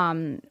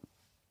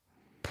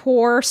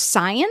poor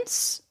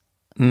science.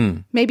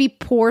 Maybe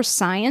poor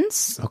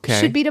science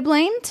should be to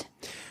blamed.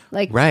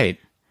 Right.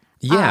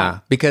 Yeah,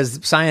 because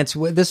science,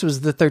 this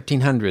was the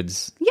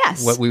 1300s.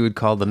 Yes. What we would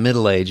call the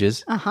Middle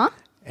Ages.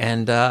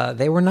 And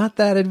they were not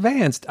that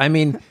advanced. I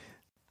mean,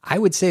 I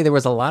would say there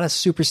was a lot of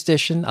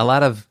superstition, a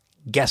lot of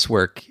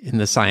guesswork in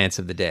the science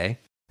of the day.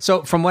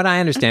 So from what I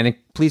understand, and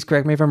please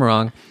correct me if I'm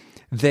wrong,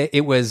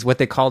 it was what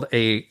they called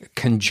a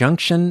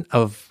conjunction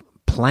of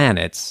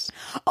planets.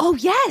 Oh,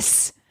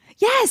 yes.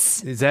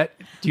 Yes. Do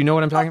you know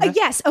what I'm talking about?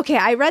 Yes. Okay.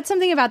 I read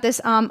something about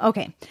this.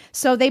 Okay.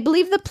 So they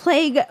believe the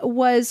plague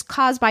was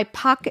caused by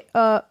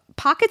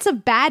pockets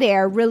of bad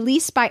air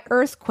released by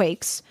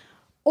earthquakes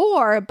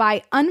or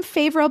by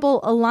unfavorable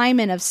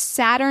alignment of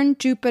Saturn,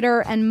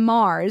 Jupiter, and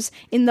Mars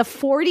in the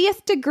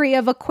 40th degree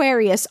of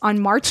Aquarius on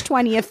March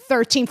 20th,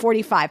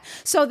 1345.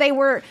 So they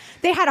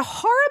had a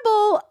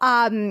horrible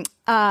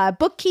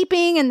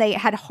bookkeeping, and they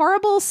had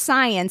horrible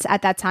science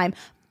at that time.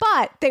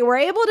 But they were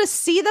able to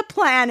see the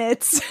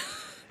planets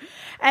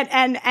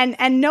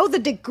and know the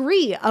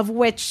degree of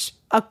which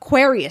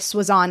Aquarius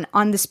was on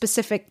the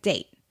specific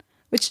date,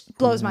 which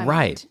blows my mind.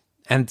 Right.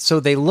 And so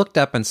they looked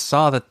up and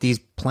saw that these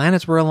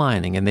planets were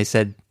aligning, and they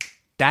said,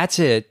 that's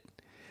it.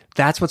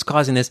 That's what's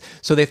causing this.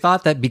 So they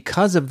thought that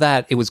because of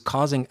that, it was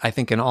causing, I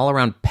think, an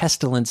all-around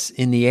pestilence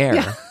in the air.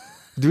 Yeah.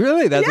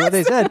 Really? That's what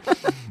they said.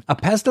 A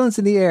pestilence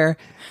in the air.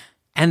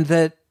 And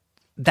that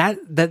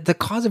the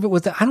cause of it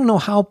was that I don't know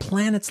how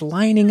planets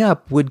lining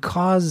up would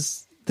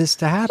cause this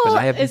to happen.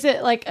 Well, is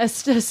it like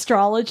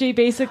astrology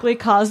basically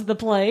caused the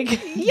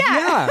plague?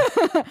 Yeah.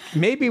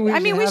 Maybe we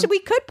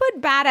could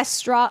put bad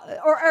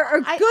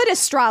or good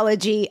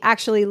astrology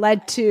actually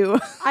led to.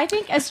 I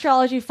think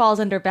astrology falls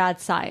under bad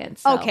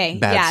science. So. Okay.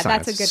 Bad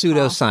science. That's a good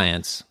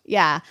pseudoscience.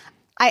 Yeah.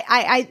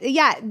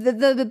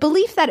 The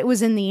belief that it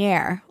was in the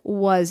air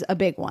was a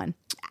big one.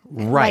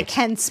 Right. Like,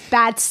 hence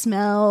bad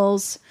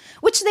smells,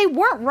 which they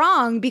weren't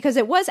wrong, because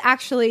it was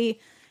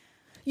actually,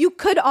 you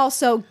could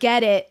also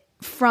get it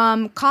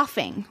from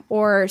coughing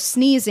or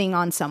sneezing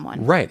on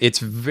someone. Right. It's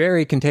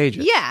very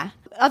contagious. Yeah.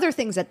 Other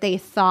things that they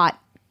thought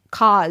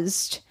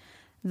caused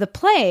the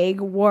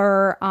plague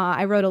were,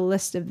 I wrote a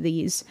list of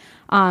these.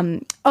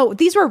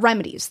 These were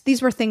remedies.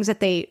 These were things that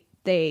they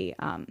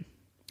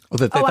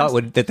thought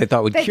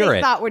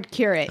would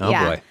cure it. Oh,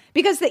 yeah. Boy.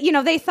 Because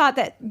they thought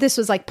that this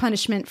was like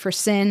punishment for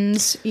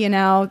sins,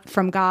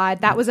 from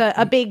God. That was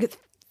a big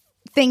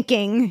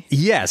thinking.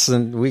 Yes,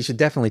 and we should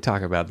definitely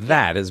talk about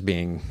that as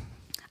being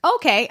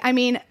okay. I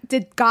mean,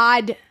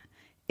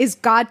 is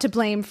God to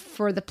blame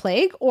for the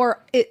plague,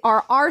 or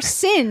are our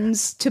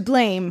sins to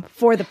blame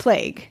for the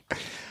plague?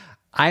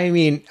 I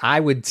mean, I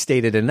would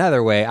state it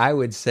another way. I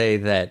would say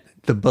that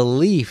the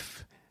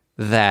belief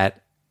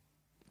that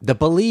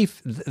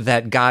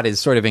God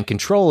is sort of in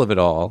control of it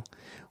all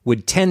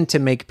would tend to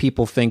make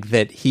people think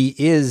that he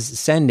is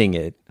sending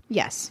it.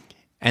 Yes.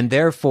 And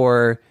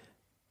therefore,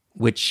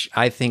 which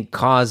I think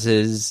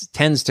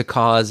tends to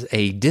cause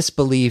a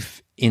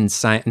disbelief in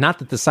science. Not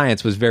that the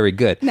science was very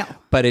good. No.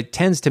 But it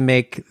tends to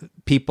make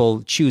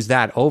people choose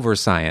that over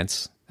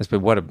science. But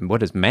what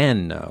does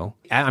man know?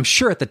 I'm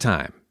sure at the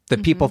time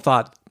that people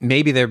thought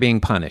maybe they're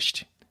being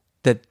punished.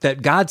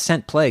 That God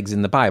sent plagues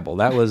in the Bible.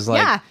 That was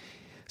like... Yeah.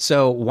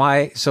 So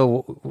why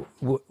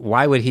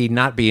would he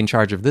not be in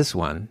charge of this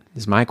one,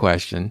 is my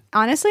question.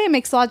 Honestly, it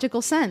makes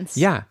logical sense.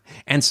 Yeah.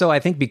 And so I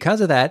think because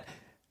of that,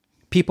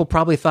 people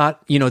probably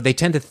thought, they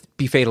tend to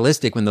be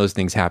fatalistic when those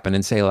things happen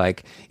and say,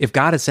 like, if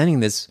God is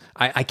sending this,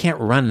 I can't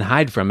run and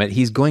hide from it.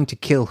 He's going to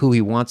kill who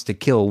he wants to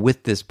kill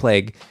with this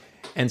plague.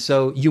 And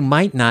so you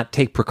might not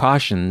take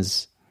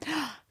precautions.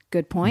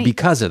 Good point.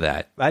 Because of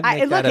that. Look,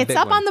 it's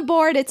up on the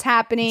board. It's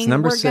happening. It's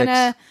number 6.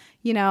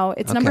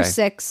 It's number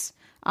 6.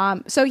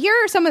 So here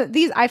are some of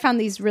these. I found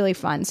these really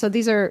fun. So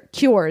these are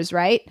cures,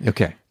 right?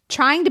 Okay.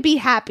 Trying to be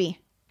happy.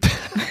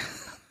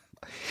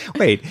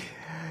 Wait,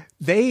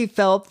 they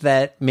felt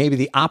that maybe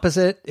the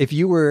opposite, if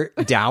you were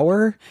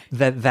dour,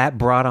 that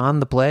brought on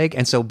the plague,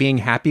 and so being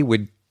happy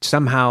would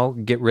somehow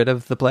get rid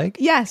of the plague?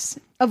 Yes.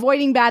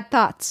 Avoiding bad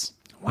thoughts.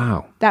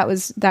 Wow.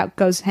 That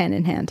goes hand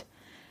in hand.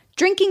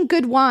 Drinking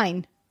good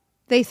wine.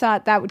 They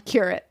thought that would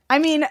cure it. I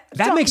mean,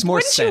 that makes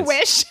more sense. Wouldn't you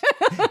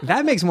wish?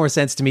 That makes more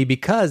sense to me,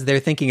 because they're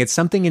thinking it's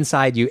something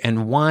inside you,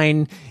 and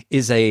wine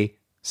is a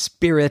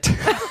spirit.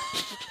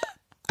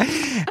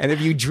 And if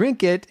you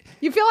drink it,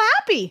 you feel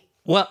happy.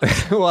 Well,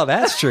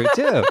 that's true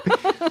too.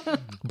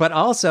 But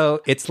also,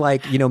 it's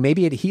like,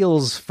 maybe it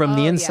heals from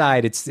the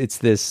inside. Yeah. It's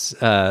this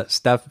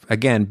stuff,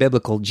 again,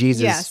 biblical,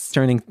 Jesus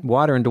turning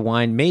water into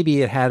wine.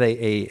 Maybe it had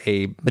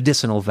a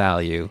medicinal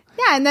value.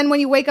 Yeah, and then when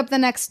you wake up the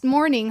next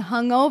morning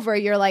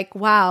hungover, you're like,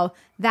 wow,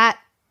 that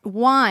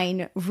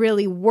wine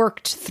really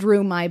worked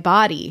through my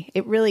body.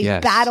 It really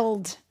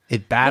battled the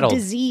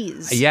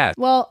disease. Yeah.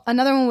 Well,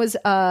 another one was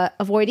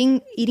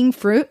avoiding eating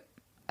fruit.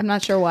 I'm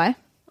not sure why.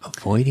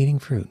 Avoid eating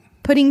fruit.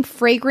 Putting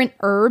fragrant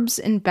herbs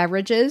in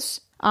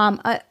beverages.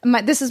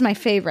 This is my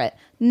favorite.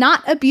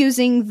 Not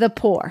abusing the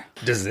poor.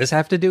 Does this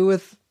have to do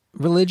with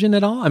religion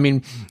at all? I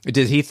mean,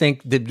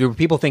 were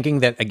people thinking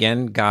that,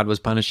 again, God was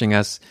punishing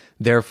us,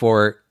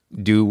 therefore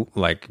do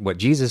like what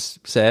Jesus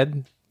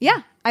said?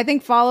 Yeah, I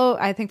think follow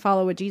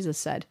what Jesus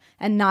said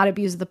and not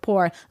abuse the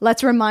poor.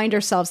 Let's remind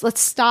ourselves.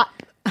 Let's stop.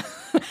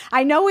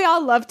 I know we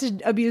all love to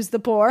abuse the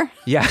poor.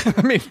 Yeah,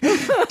 I mean,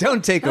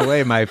 don't take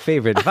away my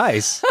favorite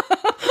vice.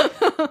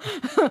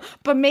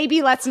 But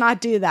maybe let's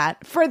not do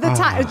that for the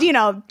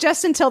time,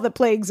 just until the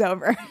plague's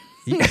over.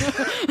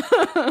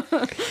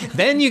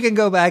 Then you can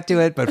go back to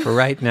it. But for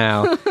right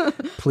now,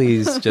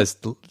 please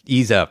just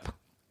ease up.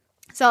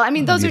 So, I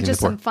mean, those are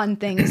just some fun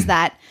things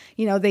that,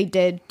 they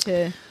did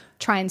to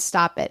try and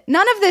stop it.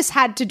 None of this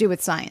had to do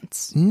with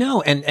science.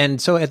 No.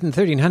 And so in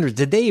the 1300s,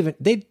 did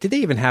they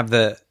even have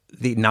the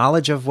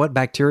knowledge of what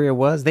bacteria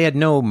was? They had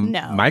no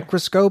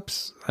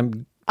microscopes.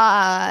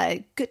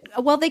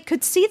 Well, they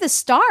could see the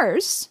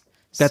stars.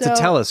 That's a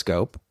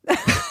telescope.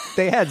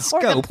 They had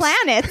scopes. Or the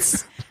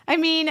planets. I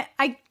mean,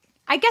 I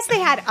guess they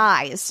had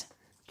eyes.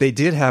 They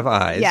did have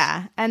eyes.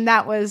 Yeah, and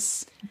that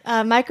was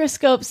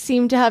Microscopes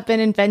seem to have been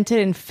invented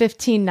in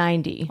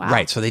 1590. Wow.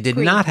 Right, so they did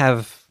not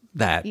have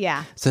that.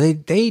 Yeah. So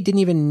they didn't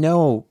even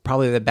know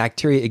probably that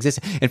bacteria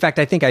existed. In fact,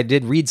 I think I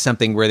did read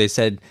something where they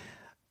said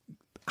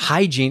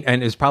hygiene,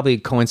 and it was probably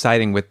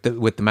coinciding with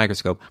the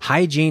microscope. Good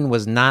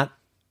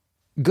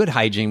hygiene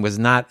was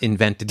not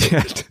invented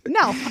yet. No.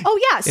 Oh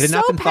yeah, It had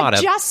not been soap thought had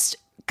of. just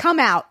come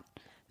out.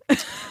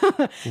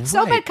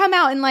 Soap had come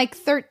out in like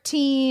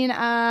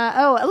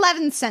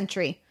 11th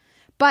century.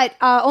 But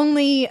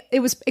only it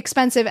was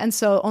expensive, and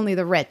so only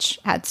the rich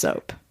had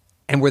soap.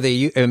 And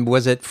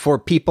was it for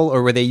people,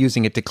 or were they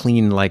using it to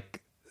clean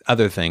like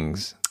other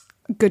things?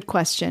 Good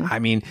question. I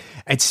mean,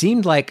 it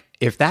seemed like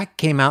if that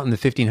came out in the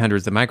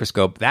 1500s, the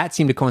microscope, that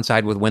seemed to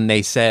coincide with when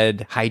they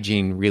said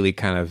hygiene really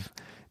kind of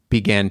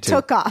began to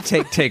took off,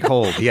 take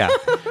hold. Yeah.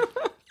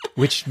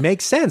 Which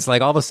makes sense.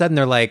 Like all of a sudden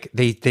they're like,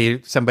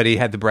 somebody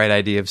had the bright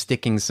idea of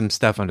sticking some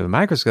stuff under the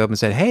microscope and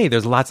said, hey,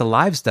 there's lots of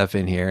live stuff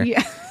in here.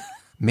 Yeah.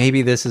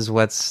 Maybe this is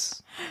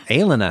what's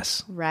ailing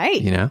us.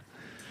 Right. You know?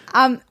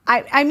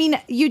 I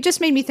mean, you just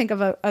made me think of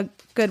a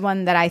good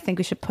one that I think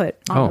we should put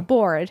on the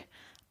board.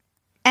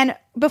 And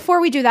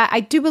before we do that, I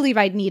do believe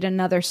I'd need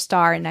another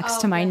star next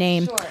to my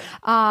name. Sure.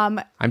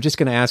 I'm just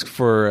going to ask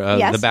for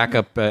Yes. the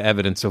backup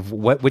evidence of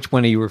which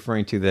one are you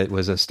referring to that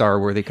was a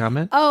star-worthy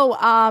comment?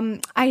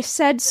 I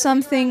said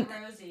something.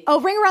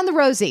 Ring Around the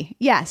Rosie.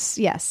 Yes.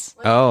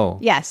 Oh.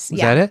 Yes. Was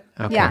yeah. that it?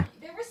 Okay. Yeah.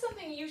 There was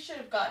something you should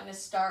have gotten a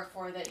star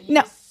for that you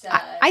No, said.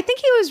 I think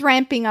he was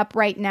ramping up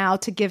right now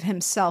to give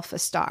himself a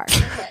star.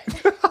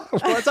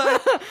 Was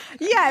I?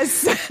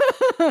 Yes.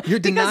 You're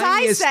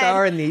denying me a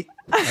star in the...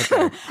 Okay.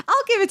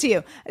 I'll give it to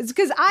you. It's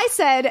because I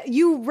said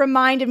you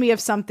reminded me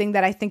of something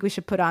that I think we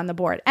should put on the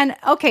board. And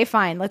okay,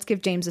 fine. Let's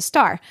give James a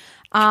star.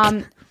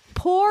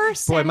 Poor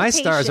sanitation. Boy, my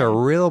stars are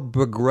real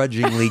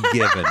begrudgingly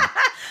given.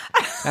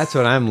 That's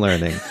what I'm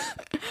learning.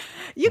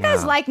 You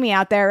guys like me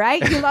out there,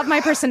 right? You love my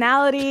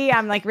personality.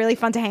 I'm like really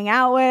fun to hang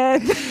out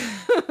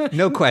with.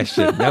 No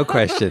question.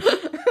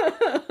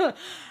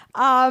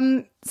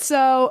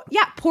 So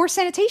yeah, poor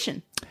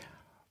sanitation.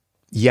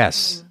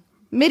 Yes.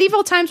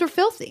 Medieval times were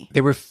filthy.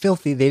 They were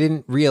filthy. They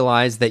didn't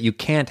realize that you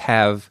can't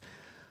have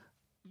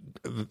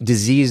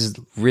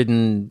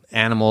disease-ridden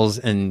animals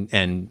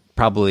and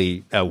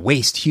probably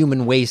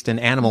human waste and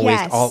animal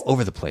waste all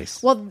over the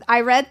place. Well, I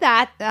read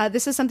that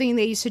this is something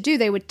they used to do.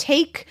 They would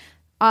take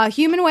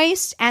human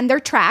waste and their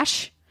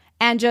trash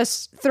and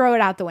just throw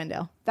it out the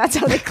window. That's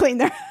how they cleaned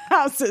their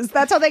houses.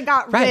 That's how they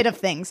got rid of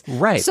things.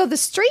 Right. So the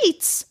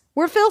streets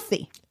were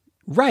filthy.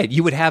 Right.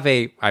 You would have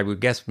I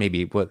would guess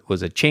maybe what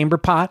was a chamber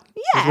pot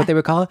is what they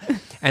would call it.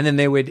 And then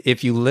they would,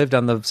 if you lived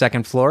on the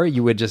second floor,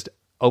 you would just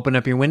open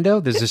up your window.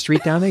 There's a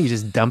street down there. You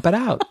just dump it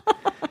out.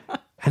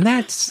 And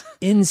that's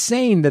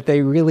insane that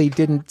they really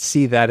didn't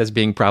see that as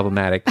being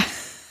problematic.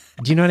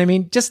 Do you know what I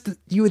mean? Just,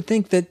 you would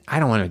think that, I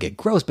don't want to get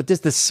gross, but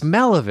just the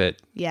smell of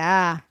it.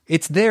 Yeah.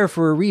 It's there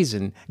for a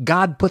reason.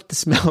 God put the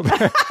smell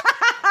there.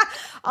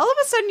 All of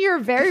a sudden, you're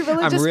a very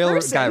religious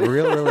person. Got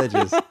real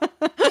religious.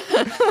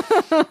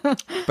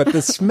 But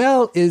the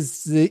smell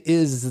is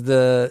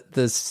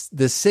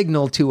the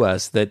signal to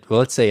us that, well,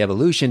 let's say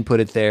evolution put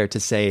it there to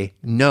say,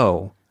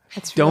 no,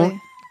 don't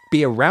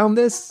be around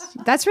this.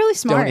 That's really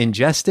smart. Don't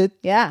ingest it.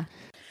 Yeah.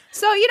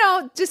 So,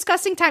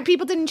 discussing time,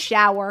 people didn't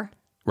shower.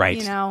 Right.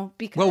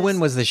 Because... Well, when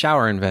was the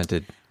shower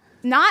invented?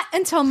 Not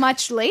until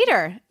much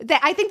later.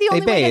 I think the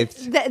only way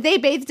they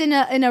bathed in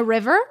a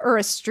river or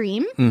a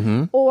stream,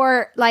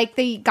 or like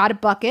they got a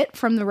bucket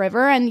from the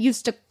river and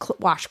used a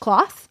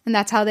washcloth, and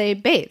that's how they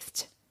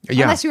bathed.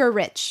 Yeah. Unless you were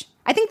rich.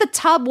 I think the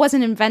tub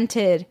wasn't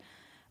invented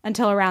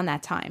until around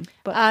that time.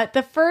 But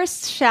the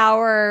first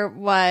shower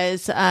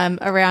was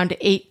around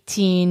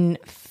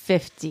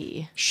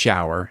 1850.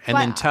 Shower. And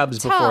then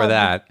tubs before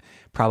that,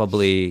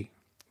 probably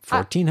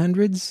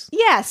 1400s?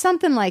 Yeah,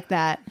 something like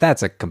that.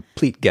 That's a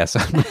complete guess.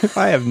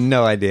 I have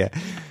no idea.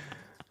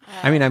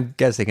 I mean, I'm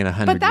guessing in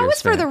 100 years. But that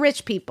was for the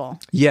rich people.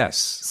 Yes.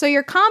 So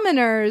your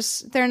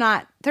commoners, they're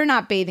not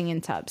bathing in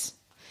tubs.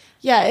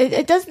 Yeah,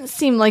 it doesn't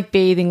seem like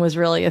bathing was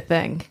really a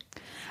thing.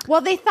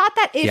 Well, they thought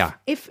that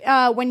if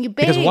when you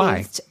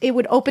bathed, it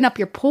would open up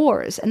your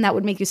pores, and that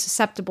would make you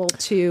susceptible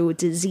to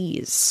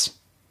disease.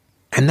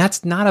 And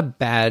that's not a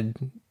bad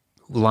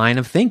line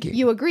of thinking.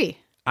 You agree?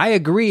 I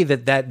agree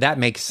that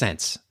makes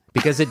sense.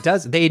 Because it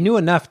does. They knew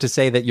enough to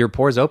say that your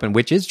pores open,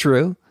 which is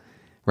true,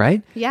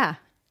 right? Yeah.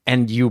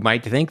 And you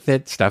might think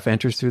that stuff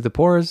enters through the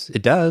pores.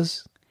 It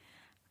does.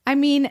 I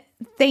mean,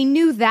 they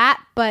knew that,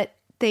 but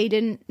they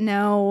didn't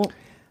know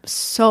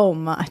so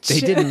much. They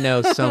didn't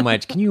know so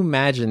much. Can you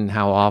imagine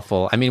how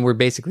awful? I mean, we're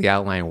basically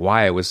outlining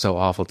why it was so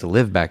awful to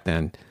live back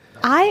then.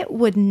 I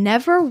would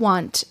never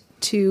want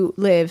to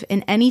live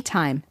in any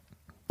time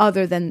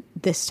other than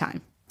this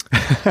time.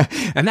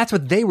 And that's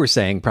what they were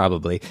saying,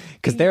 probably,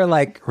 because they're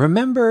like,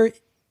 remember,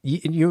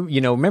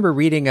 remember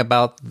reading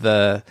about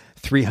the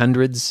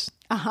 300s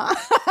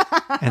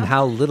and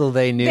how little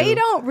they knew. They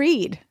don't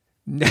read.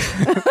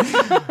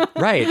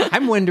 Right.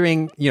 I'm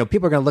wondering,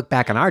 people are going to look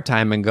back on our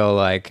time and go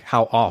like,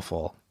 how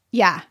awful.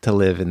 Yeah. to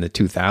live in the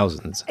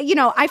 2000s. You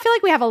know, I feel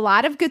like we have a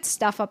lot of good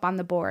stuff up on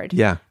the board.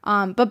 Yeah.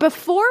 But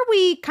before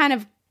we kind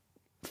of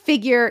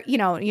figure,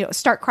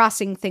 start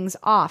crossing things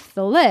off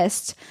the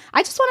list,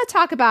 I just want to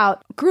talk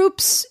about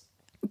groups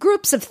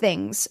of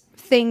things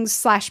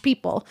 /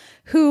 people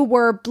who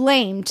were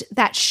blamed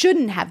that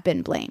shouldn't have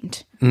been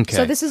blamed. Okay.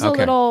 So this is a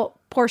little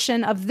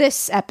portion of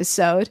this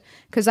episode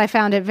because I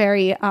found it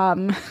very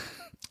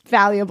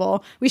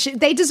valuable.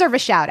 They deserve a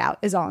shout out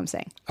is all I'm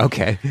saying.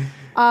 Okay.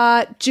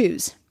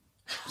 Jews.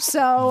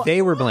 So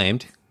they were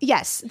blamed.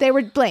 Yes, they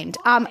were blamed.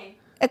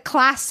 A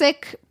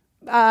classic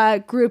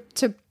group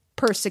to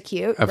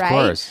persecute, Of right?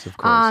 course.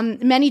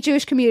 Many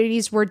Jewish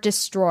communities were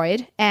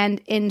destroyed,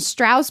 and in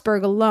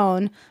Strasbourg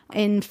alone,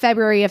 in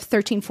February of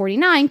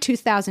 1349,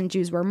 2,000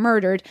 Jews were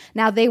murdered.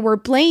 Now, they were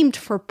blamed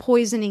for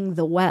poisoning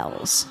the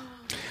wells.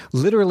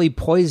 Literally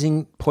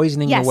poisoning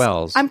Yes, the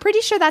wells. I'm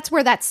pretty sure that's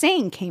where that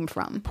saying came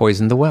from.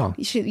 Poison the well.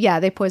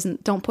 They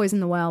don't poison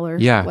the well or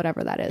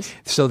whatever that is.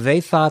 So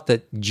they thought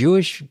that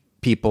Jewish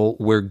people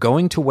were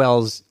going to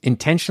wells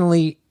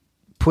intentionally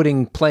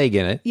putting plague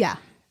in it. Yeah.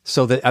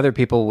 So that other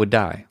people would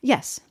die.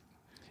 Yes.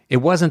 It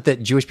wasn't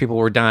that Jewish people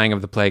were dying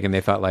of the plague and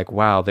they thought like,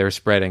 wow, they're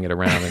spreading it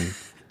around. And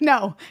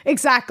No,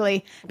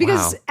 exactly.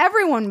 Because Wow.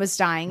 everyone was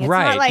dying. It's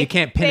right. not like you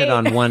can't pin it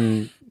on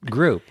one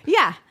group.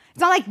 Yeah. It's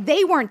not like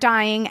they weren't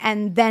dying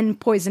and then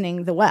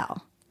poisoning the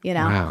well,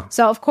 Wow.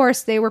 So, of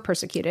course, they were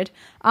persecuted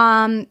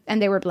and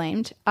they were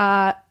blamed.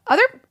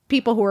 Other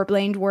people who were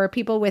blamed were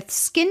people with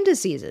skin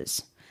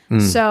diseases.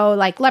 So,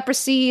 like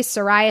leprosy,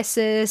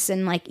 psoriasis,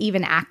 and like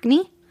even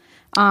acne.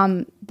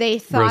 They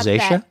thought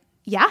Rosacea?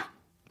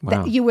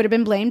 that you would have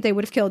been blamed. They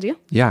would have killed you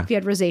if you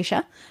had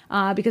rosacea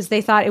because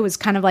they thought it was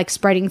kind of like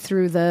spreading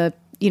through the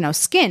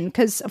skin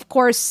because, of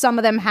course, some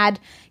of them had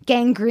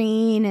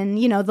gangrene and,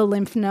 the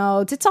lymph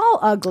nodes. It's all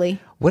ugly.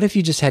 What if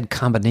you just had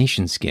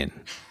combination skin?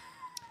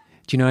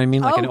 Do you know what I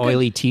mean? Like an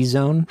oily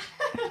T-zone?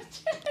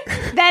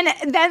 Then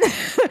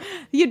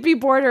you'd be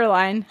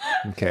borderline.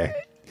 Okay.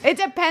 It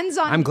depends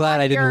on. I'm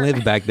glad I didn't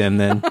live back then.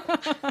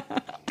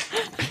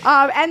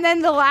 And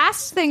then the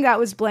last thing that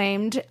was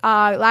blamed,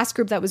 last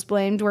group that was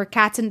blamed were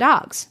cats and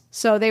dogs.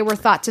 So they were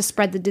thought to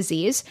spread the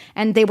disease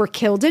and they were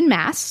killed in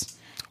mass.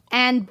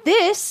 And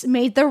this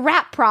made the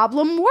rat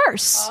problem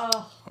worse.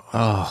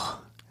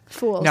 Oh.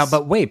 Fools. Now,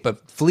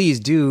 but fleas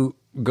do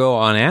go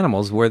on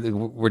animals. Were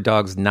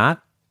dogs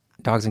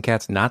and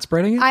cats not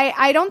spreading it?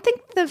 I don't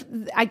think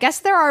I guess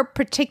there are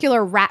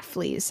particular rat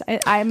fleas.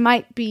 I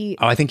might be.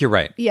 Oh, I think you're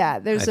right. Yeah,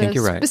 there's a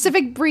you're right.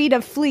 specific breed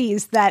of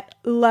fleas that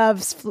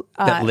loves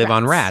that live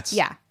on rats.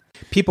 Yeah.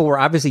 People were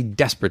obviously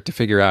desperate to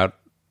figure out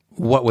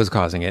what was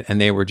causing it,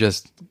 and they were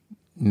just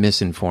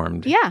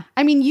misinformed. Yeah.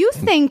 I mean, you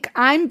think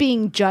I'm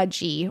being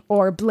judgy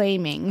or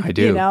blaming. I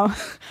do.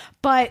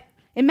 But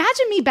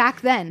imagine me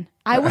back then.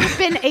 I would have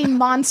been a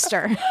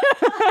monster.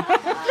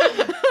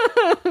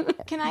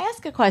 Can I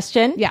ask a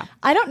question? Yeah.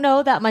 I don't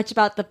know that much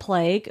about the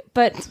plague,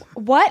 but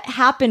what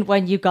happened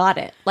when you got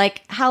it?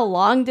 Like, how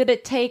long did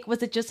it take?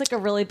 Was it just like a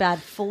really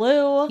bad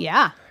flu?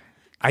 Yeah.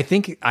 I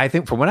think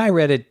from what I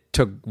read, it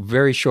took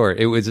very short.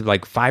 It was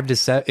like 5 to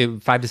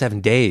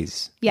 7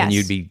 days, Yes. and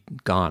you'd be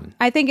gone.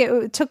 I think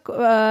it took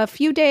a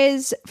few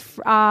days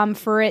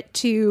for it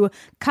to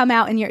come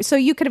out in your. So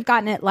you could have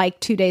gotten it like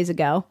 2 days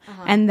ago,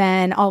 and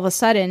then all of a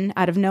sudden,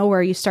 out of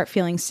nowhere, you start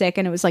feeling sick,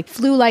 and it was like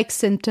flu-like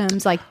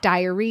symptoms, like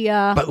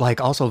diarrhea, But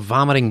like also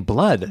vomiting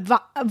blood.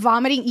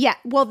 vomiting. Yeah,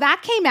 well,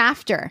 that came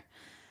after.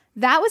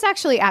 That was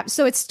actually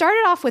so it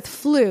started off with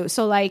flu.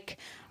 So like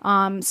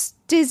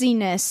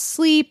dizziness,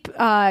 sleep,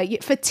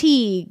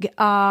 fatigue,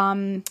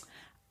 diarrhea.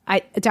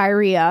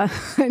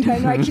 I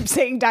know I keep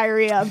saying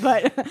diarrhea,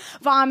 but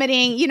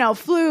vomiting,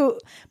 flu.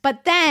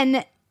 But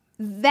then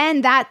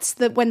that's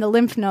when the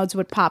lymph nodes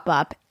would pop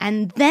up.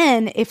 And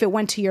then if it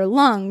went to your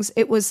lungs,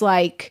 it was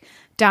like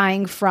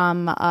dying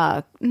from,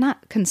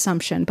 not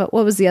consumption, but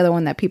what was the other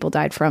one that people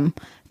died from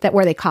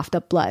where they coughed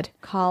up blood?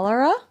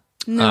 Cholera?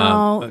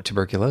 No.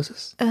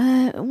 Tuberculosis?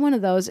 One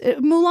of those.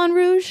 Moulin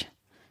Rouge?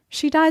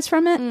 She dies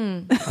from it?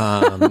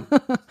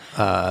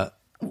 I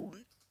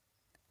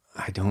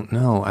don't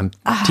know.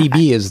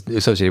 TB is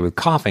associated with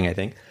coughing, I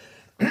think.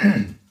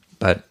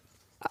 But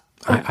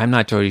I'm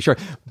not totally sure.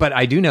 But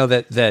I do know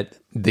that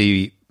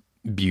the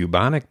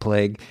bubonic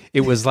plague,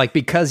 it was like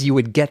because you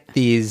would get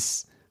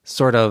these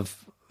sort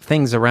of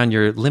things around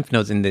your lymph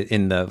nodes in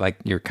the like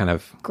your kind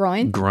of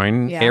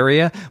groin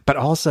area, but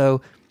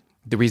also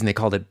the reason they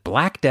called it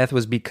Black Death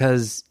was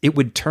because it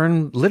would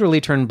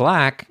literally turn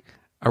black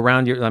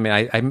around your. I mean,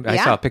 I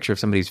saw a picture of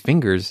somebody's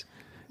fingers.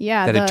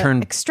 Yeah, that the had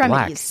turned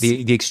extremities.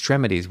 black. The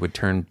extremities would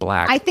turn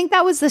black. I think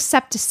that was the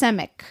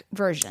septicemic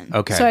version.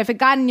 Okay. So if it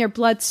got in your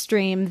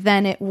bloodstream,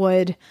 then it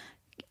would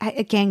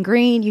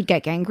gangrene. You'd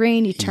get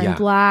gangrene. You'd turn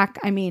black.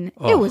 I mean,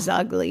 it was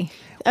ugly.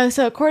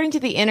 So according to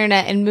the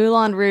internet, in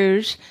Moulin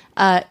Rouge,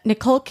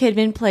 Nicole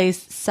Kidman plays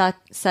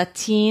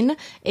Satine,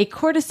 a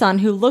courtesan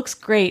who looks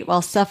great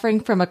while suffering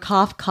from a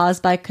cough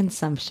caused by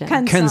consumption.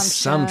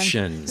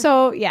 Consumption.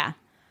 So, yeah.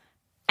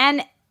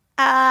 And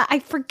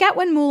I forget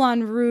when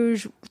Moulin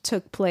Rouge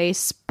took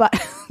place, but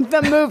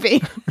the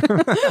movie.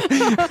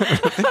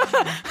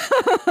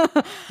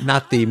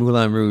 Not the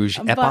Moulin Rouge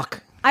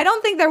epoch. I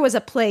don't think there was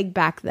a plague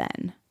back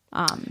then.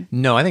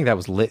 No, I think that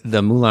was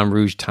the Moulin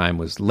Rouge time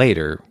was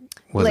later.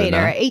 Was it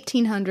not?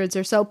 1800s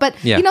or so. But,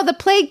 the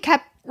plague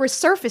kept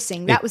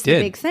resurfacing. That was the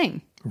big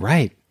thing.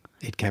 Right.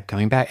 It kept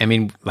coming back. I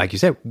mean, like you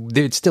said,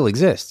 it still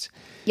exists.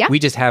 Yeah. We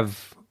just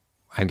have,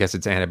 I guess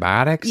it's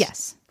antibiotics.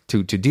 Yes.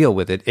 To deal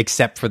with it,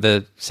 except for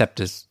the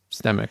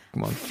septicemic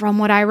one. From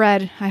what I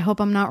read, I hope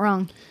I'm not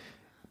wrong.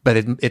 But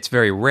it's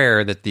very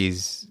rare that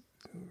these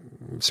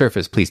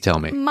surface. Please tell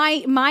me.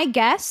 My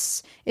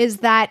guess is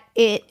that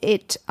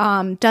it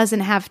doesn't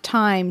have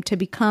time to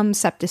become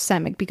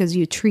septicemic because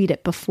you treat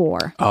it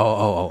before.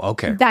 Oh,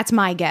 okay. That's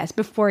my guess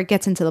before it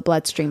gets into the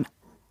bloodstream.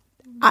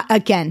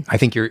 Again, I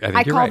think you're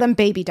I call right. them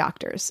baby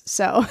doctors.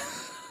 So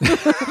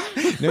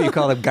no, you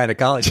call them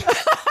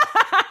gynecologists.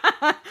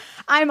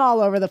 I'm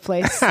all over the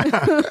place.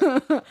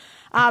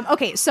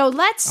 Okay, so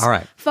let's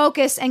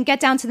focus and get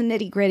down to the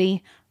nitty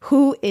gritty.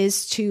 Who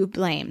is to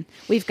blame?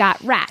 We've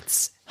got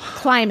rats,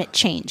 climate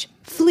change,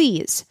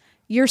 fleas,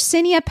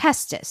 Yersinia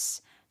pestis,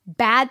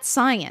 bad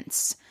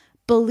science,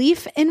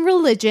 belief in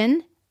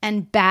religion,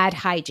 and bad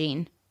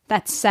hygiene.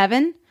 That's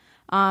 7.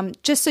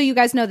 Just so you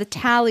guys know the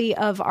tally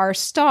of our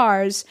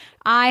stars,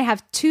 I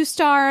have 2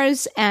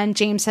 stars and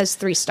James has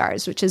 3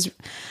 stars, which is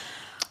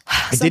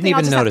I didn't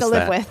even notice have to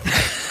live that.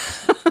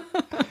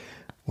 with.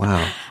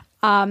 Wow.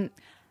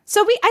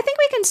 So I think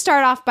we can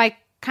start off by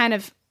kind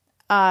of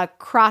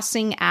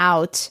crossing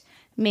out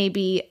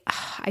maybe,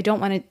 I don't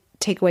want to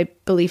take away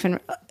belief in,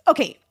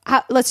 okay,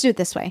 let's do it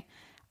this way.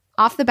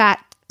 Off the bat,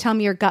 tell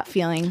me your gut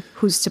feeling.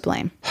 Who's to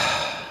blame?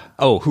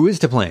 Oh, who is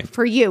to blame?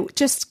 For you,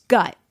 just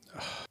gut.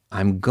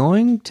 I'm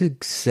going to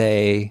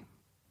say,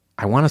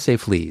 I want to say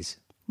fleas.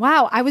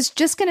 Wow, I was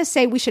just going to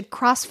say we should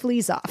cross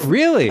fleas off.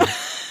 Really?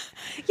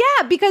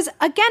 Yeah, because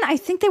again, I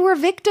think they were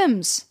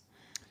victims.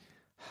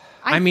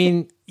 I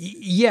mean,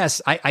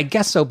 yes, I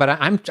guess so, but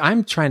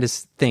I'm trying to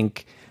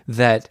think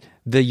that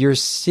the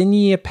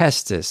Yersinia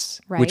pestis,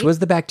 which was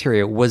the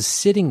bacteria, was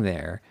sitting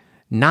there,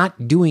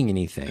 not doing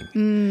anything,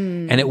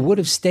 and it would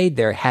have stayed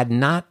there had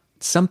not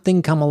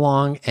something come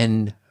along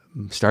and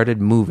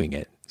started moving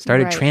it,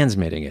 started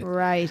transmitting it.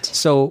 Right.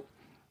 So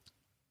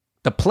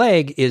the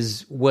plague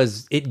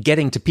was it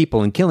getting to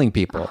people and killing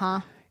people.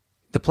 Uh-huh.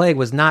 The plague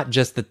was not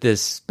just that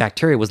this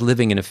bacteria was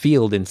living in a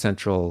field in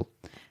Central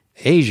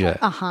Asia.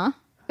 Uh-huh.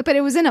 But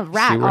it was in a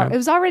rat. It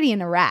was already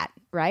in a rat,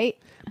 right?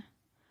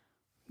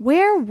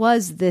 Where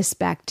was this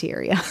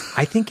bacteria?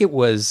 I think it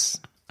was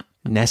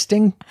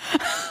nesting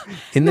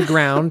in the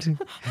ground.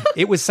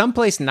 It was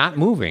someplace not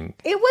moving.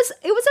 It was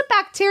a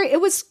bacteria. It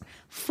was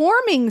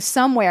forming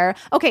somewhere.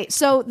 Okay,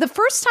 so the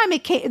first time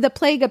the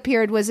plague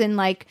appeared was in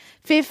like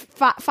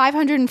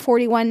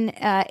 541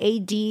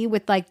 AD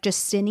with like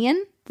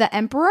Justinian, the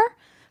emperor,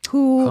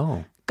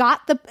 who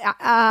got the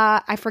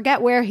I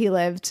forget where he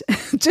lived,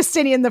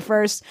 Justinian the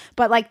First,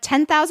 but like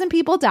 10,000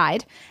 people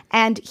died,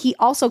 and he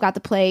also got the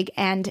plague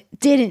and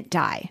didn't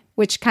die,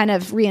 which kind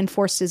of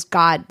reinforces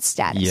God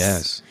status.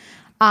 Yes.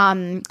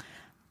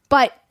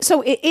 But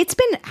so it's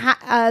been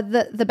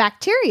the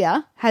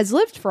bacteria has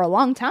lived for a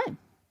long time.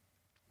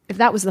 If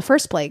that was the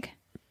first plague.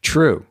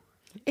 True.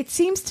 It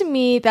seems to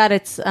me that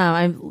it's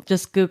I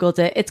just Googled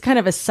it. It's kind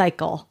of a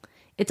cycle.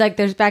 It's like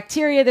there's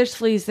bacteria, there's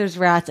fleas, there's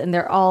rats, and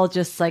they're all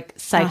just like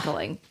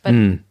cycling. But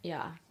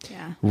yeah.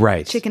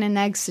 Right. Chicken and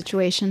egg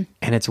situation.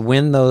 And it's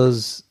when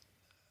those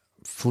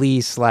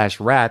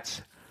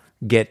fleas/rats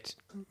get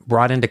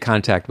brought into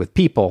contact with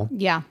people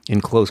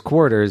in close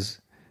quarters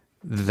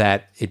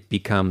that it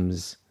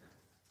becomes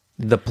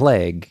the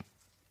plague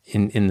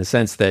in the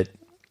sense that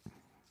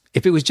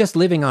if it was just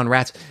living on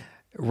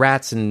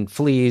rats and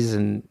fleas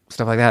and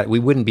stuff like that, we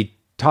wouldn't be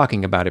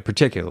talking about it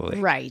particularly.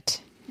 Right.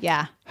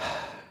 Yeah.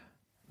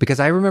 Because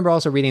I remember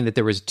also reading that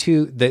there was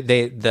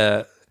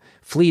the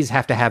fleas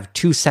have to have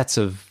 2 sets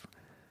of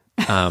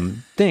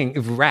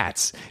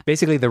rats.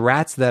 Basically, the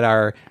rats that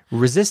are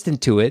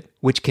resistant to it,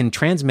 which can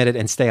transmit it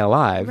and stay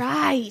alive.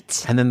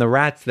 Right. And then the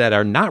rats that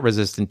are not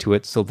resistant to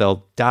it, so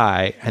they'll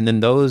die. And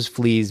then those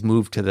fleas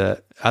move to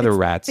the other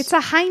rats. It's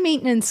a high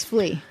maintenance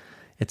flea.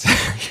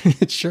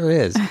 It sure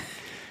is.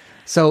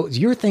 So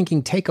you're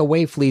thinking take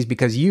away fleas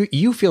because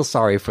you feel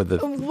sorry for the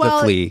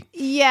flea.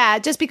 Yeah,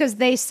 just because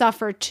they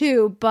suffer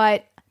too,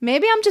 but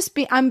maybe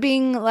I'm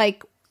being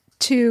like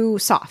too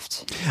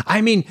soft. I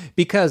mean,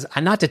 because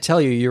not to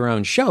tell you your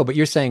own show, but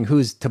you're saying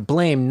who's to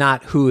blame,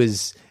 not who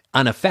is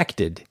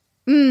unaffected.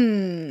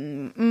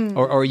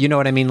 Or you know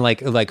what I mean?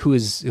 Like who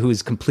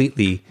is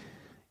completely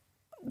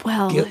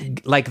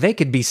like they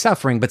could be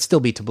suffering but still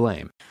be to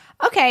blame.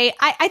 Okay,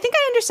 I think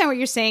I understand what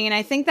you're saying, and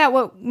I think that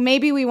what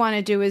maybe we want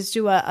to do is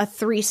do a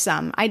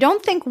threesome. I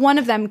don't think one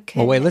of them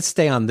can let's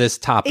stay on this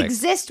topic.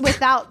 Exist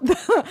without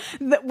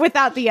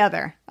without the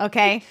other,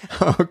 okay?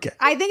 Okay.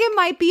 I think it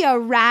might be a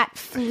rat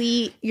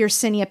flea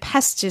Yersinia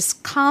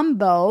pestis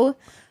combo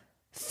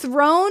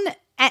thrown,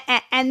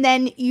 and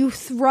then you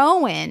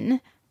throw in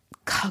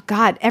oh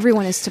God,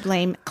 everyone is to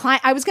blame.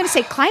 I was going to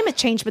say climate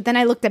change, but then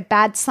I looked at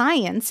bad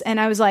science and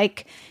I was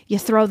like, you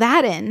throw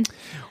that in.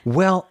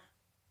 Well,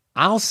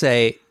 I'll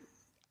say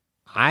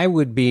I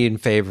would be in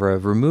favor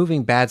of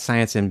removing bad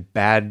science and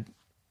bad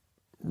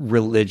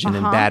religion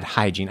and bad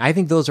hygiene. I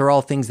think those are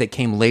all things that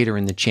came later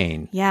in the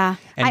chain. Yeah.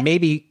 And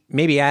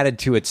maybe added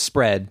to its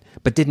spread,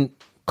 but didn't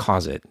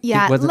cause it.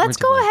 Yeah, let's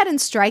go ahead and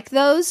strike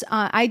those.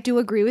 I do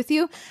agree with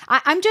you.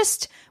 I'm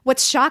just,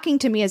 what's shocking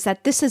to me is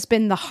that this has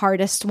been the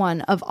hardest one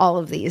of all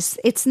of these.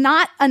 It's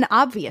not an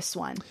obvious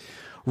one.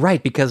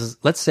 Right, because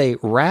let's say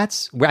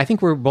rats, I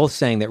think we're both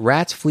saying that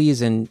rats,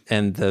 fleas, and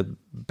the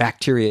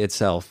bacteria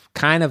itself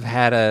kind of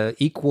had a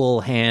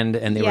equal hand,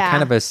 and they were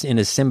kind of in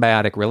a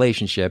symbiotic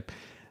relationship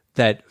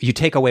that you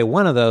take away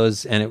one of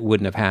those and it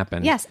wouldn't have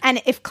happened. Yes,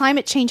 and if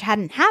climate change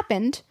hadn't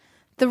happened,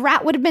 the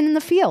rat would have been in the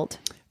field.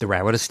 The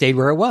rat would have stayed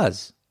where it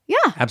was.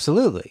 Yeah.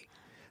 Absolutely.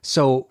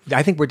 So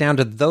I think we're down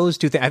to those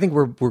two things. I think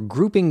we're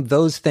grouping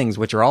those things,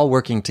 which are all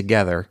working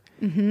together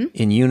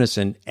in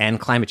unison, and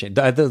climate change.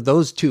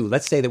 Those two,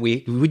 let's say that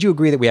would you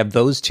agree that we have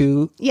those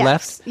two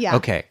left? Yeah.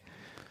 Okay.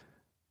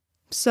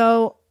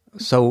 So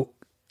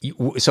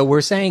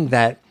we're saying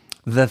that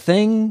the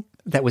thing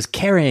that was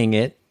carrying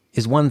it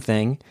is one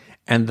thing,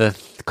 and the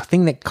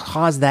thing that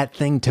caused that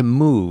thing to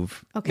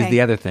move is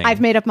the other thing.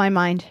 I've made up my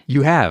mind.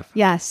 You have?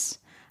 Yes.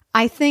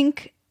 I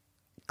think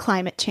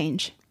climate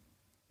change.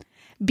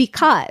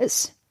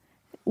 Because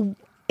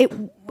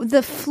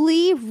the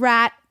flea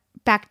rat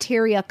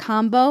bacteria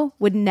combo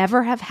would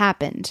never have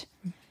happened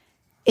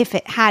if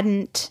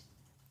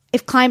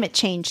climate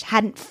change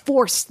hadn't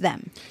forced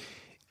them.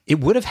 It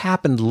would have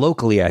happened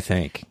locally, I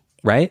think,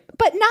 right?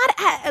 But not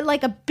at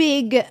like a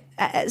big,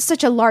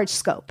 such a large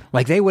scope.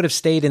 Like they would have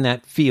stayed in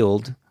that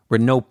field where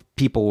no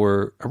people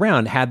were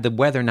around had the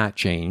weather not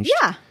changed.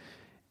 Yeah.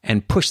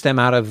 And pushed them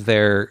out of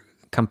their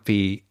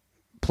comfy,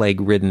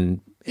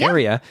 plague-ridden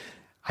area.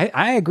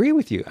 I agree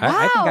with you. Wow.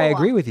 I think I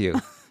agree with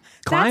you.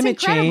 Climate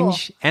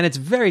change, and it's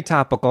very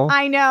topical.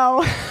 I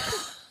know.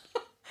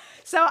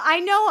 So I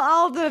know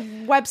all the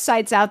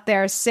websites out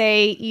there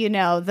say,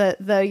 the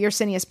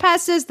Yersinia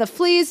pestis, the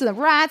fleas, the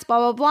rats, blah,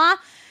 blah, blah.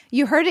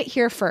 You heard it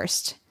here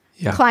first.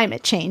 Yeah.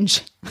 Climate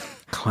change.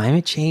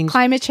 Climate change?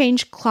 Climate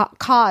change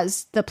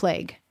caused the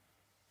plague.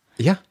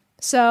 Yeah.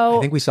 So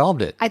I think we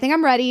solved it. I think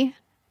I'm ready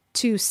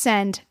to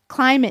send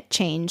climate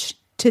change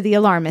to the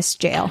alarmist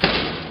jail.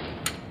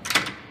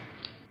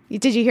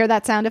 Did you hear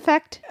that sound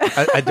effect?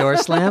 A door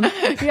slam?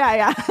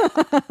 Yeah.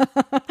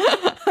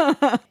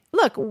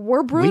 Look,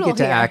 we're brutal We get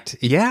to act.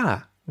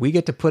 Yeah. We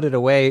get to put it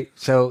away.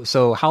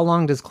 So how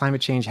long does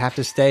climate change have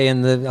to stay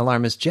in the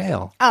alarmist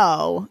jail?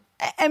 Oh,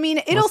 I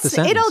mean, it'll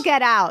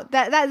get out.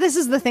 This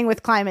is the thing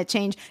with climate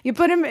change. You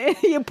put him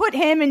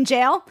in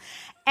jail,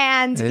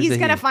 and he's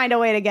going to find a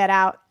way to get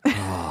out.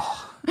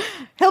 Oh.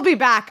 He'll be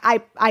back.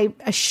 I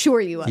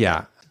assure you of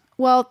it.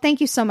 Well, thank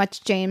you so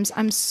much, James.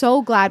 I'm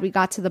so glad we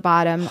got to the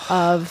bottom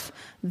of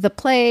the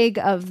plague,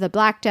 of the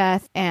Black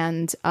Death,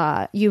 and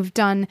you've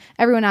done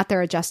everyone out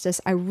there a justice.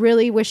 I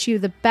really wish you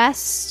the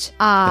best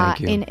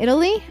in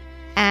Italy.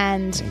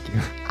 And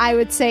I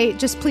would say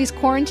just please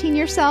quarantine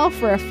yourself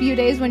for a few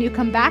days when you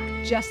come back,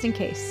 just in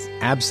case.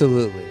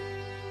 Absolutely.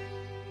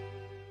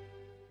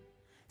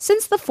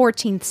 Since the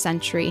 14th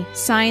century,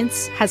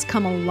 science has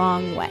come a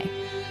long way.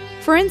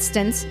 For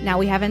instance, now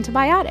we have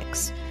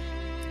antibiotics.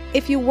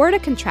 If you were to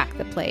contract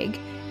the plague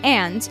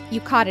and you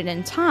caught it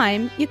in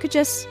time, you could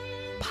just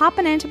pop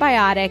an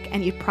antibiotic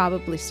and you'd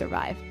probably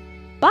survive.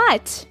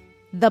 But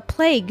the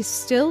plague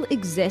still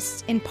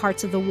exists in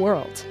parts of the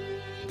world.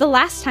 The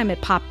last time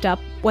it popped up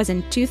was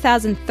in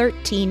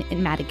 2013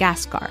 in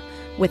Madagascar,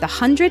 with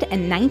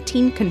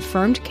 119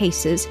 confirmed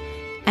cases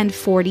and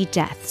 40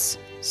 deaths.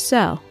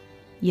 So,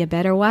 you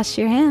better wash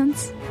your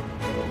hands.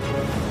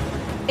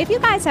 If you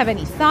guys have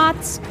any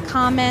thoughts,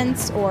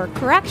 comments, or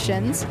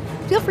corrections,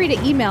 feel free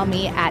to email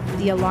me at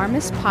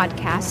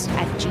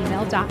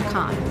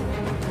thealarmistpodcast@gmail.com.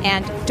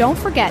 And don't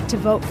forget to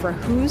vote for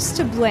Who's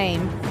to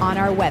Blame on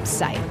our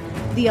website,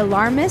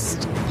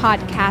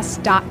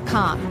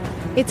 thealarmistpodcast.com.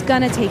 It's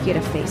gonna take you to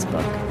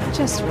Facebook.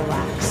 Just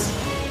relax.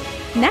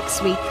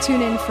 Next week,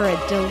 tune in for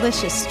a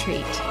delicious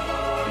treat.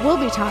 We'll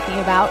be talking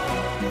about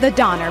the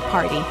Donner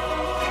Party.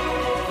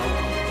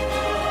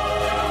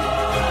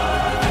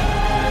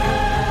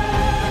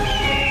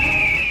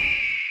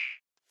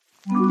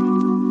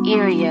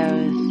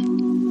 Erios.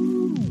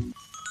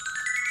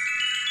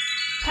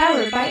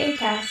 Powered by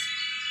Acast.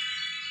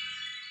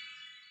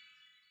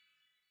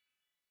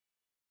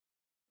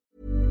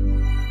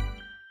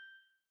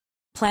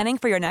 Planning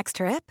for your next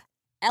trip?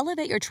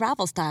 Elevate your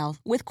travel style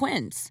with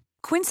Quince.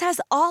 Quince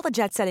has all the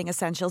jet-setting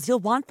essentials you'll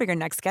want for your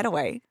next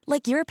getaway,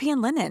 like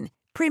European linen,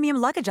 premium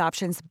luggage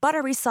options,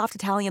 buttery soft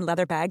Italian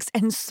leather bags,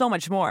 and so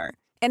much more.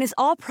 And is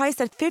all priced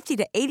at 50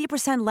 to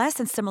 80% less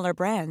than similar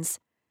brands.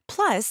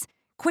 Plus,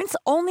 Quince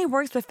only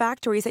works with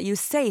factories that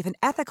use safe and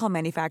ethical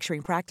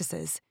manufacturing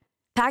practices.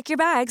 Pack your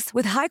bags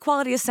with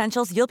high-quality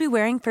essentials you'll be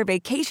wearing for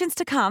vacations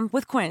to come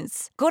with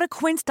Quince. Go to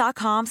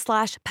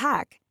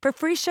quince.com/pack for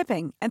free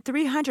shipping and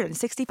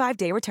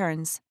 365-day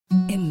returns.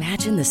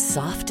 Imagine the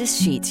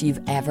softest sheets you've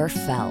ever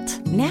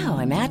felt. Now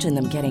imagine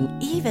them getting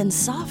even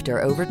softer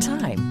over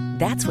time.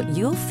 That's what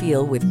you'll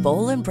feel with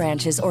Boll &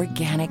 Branch's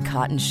organic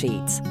cotton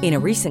sheets. In a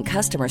recent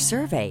customer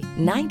survey,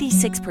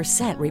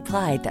 96%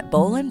 replied that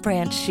Boll &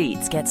 Branch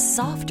sheets get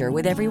softer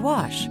with every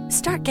wash.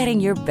 Start getting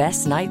your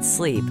best night's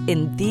sleep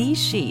in these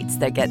sheets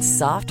that get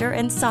softer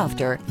and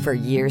softer for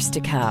years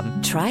to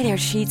come. Try their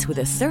sheets with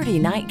a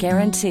 30-night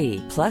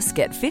guarantee. Plus,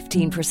 get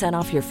 15%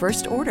 off your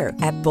first order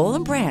at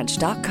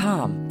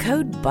bollandbranch.com.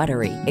 Code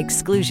BUTTERY.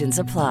 Exclusions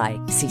apply.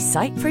 See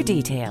site for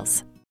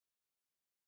details.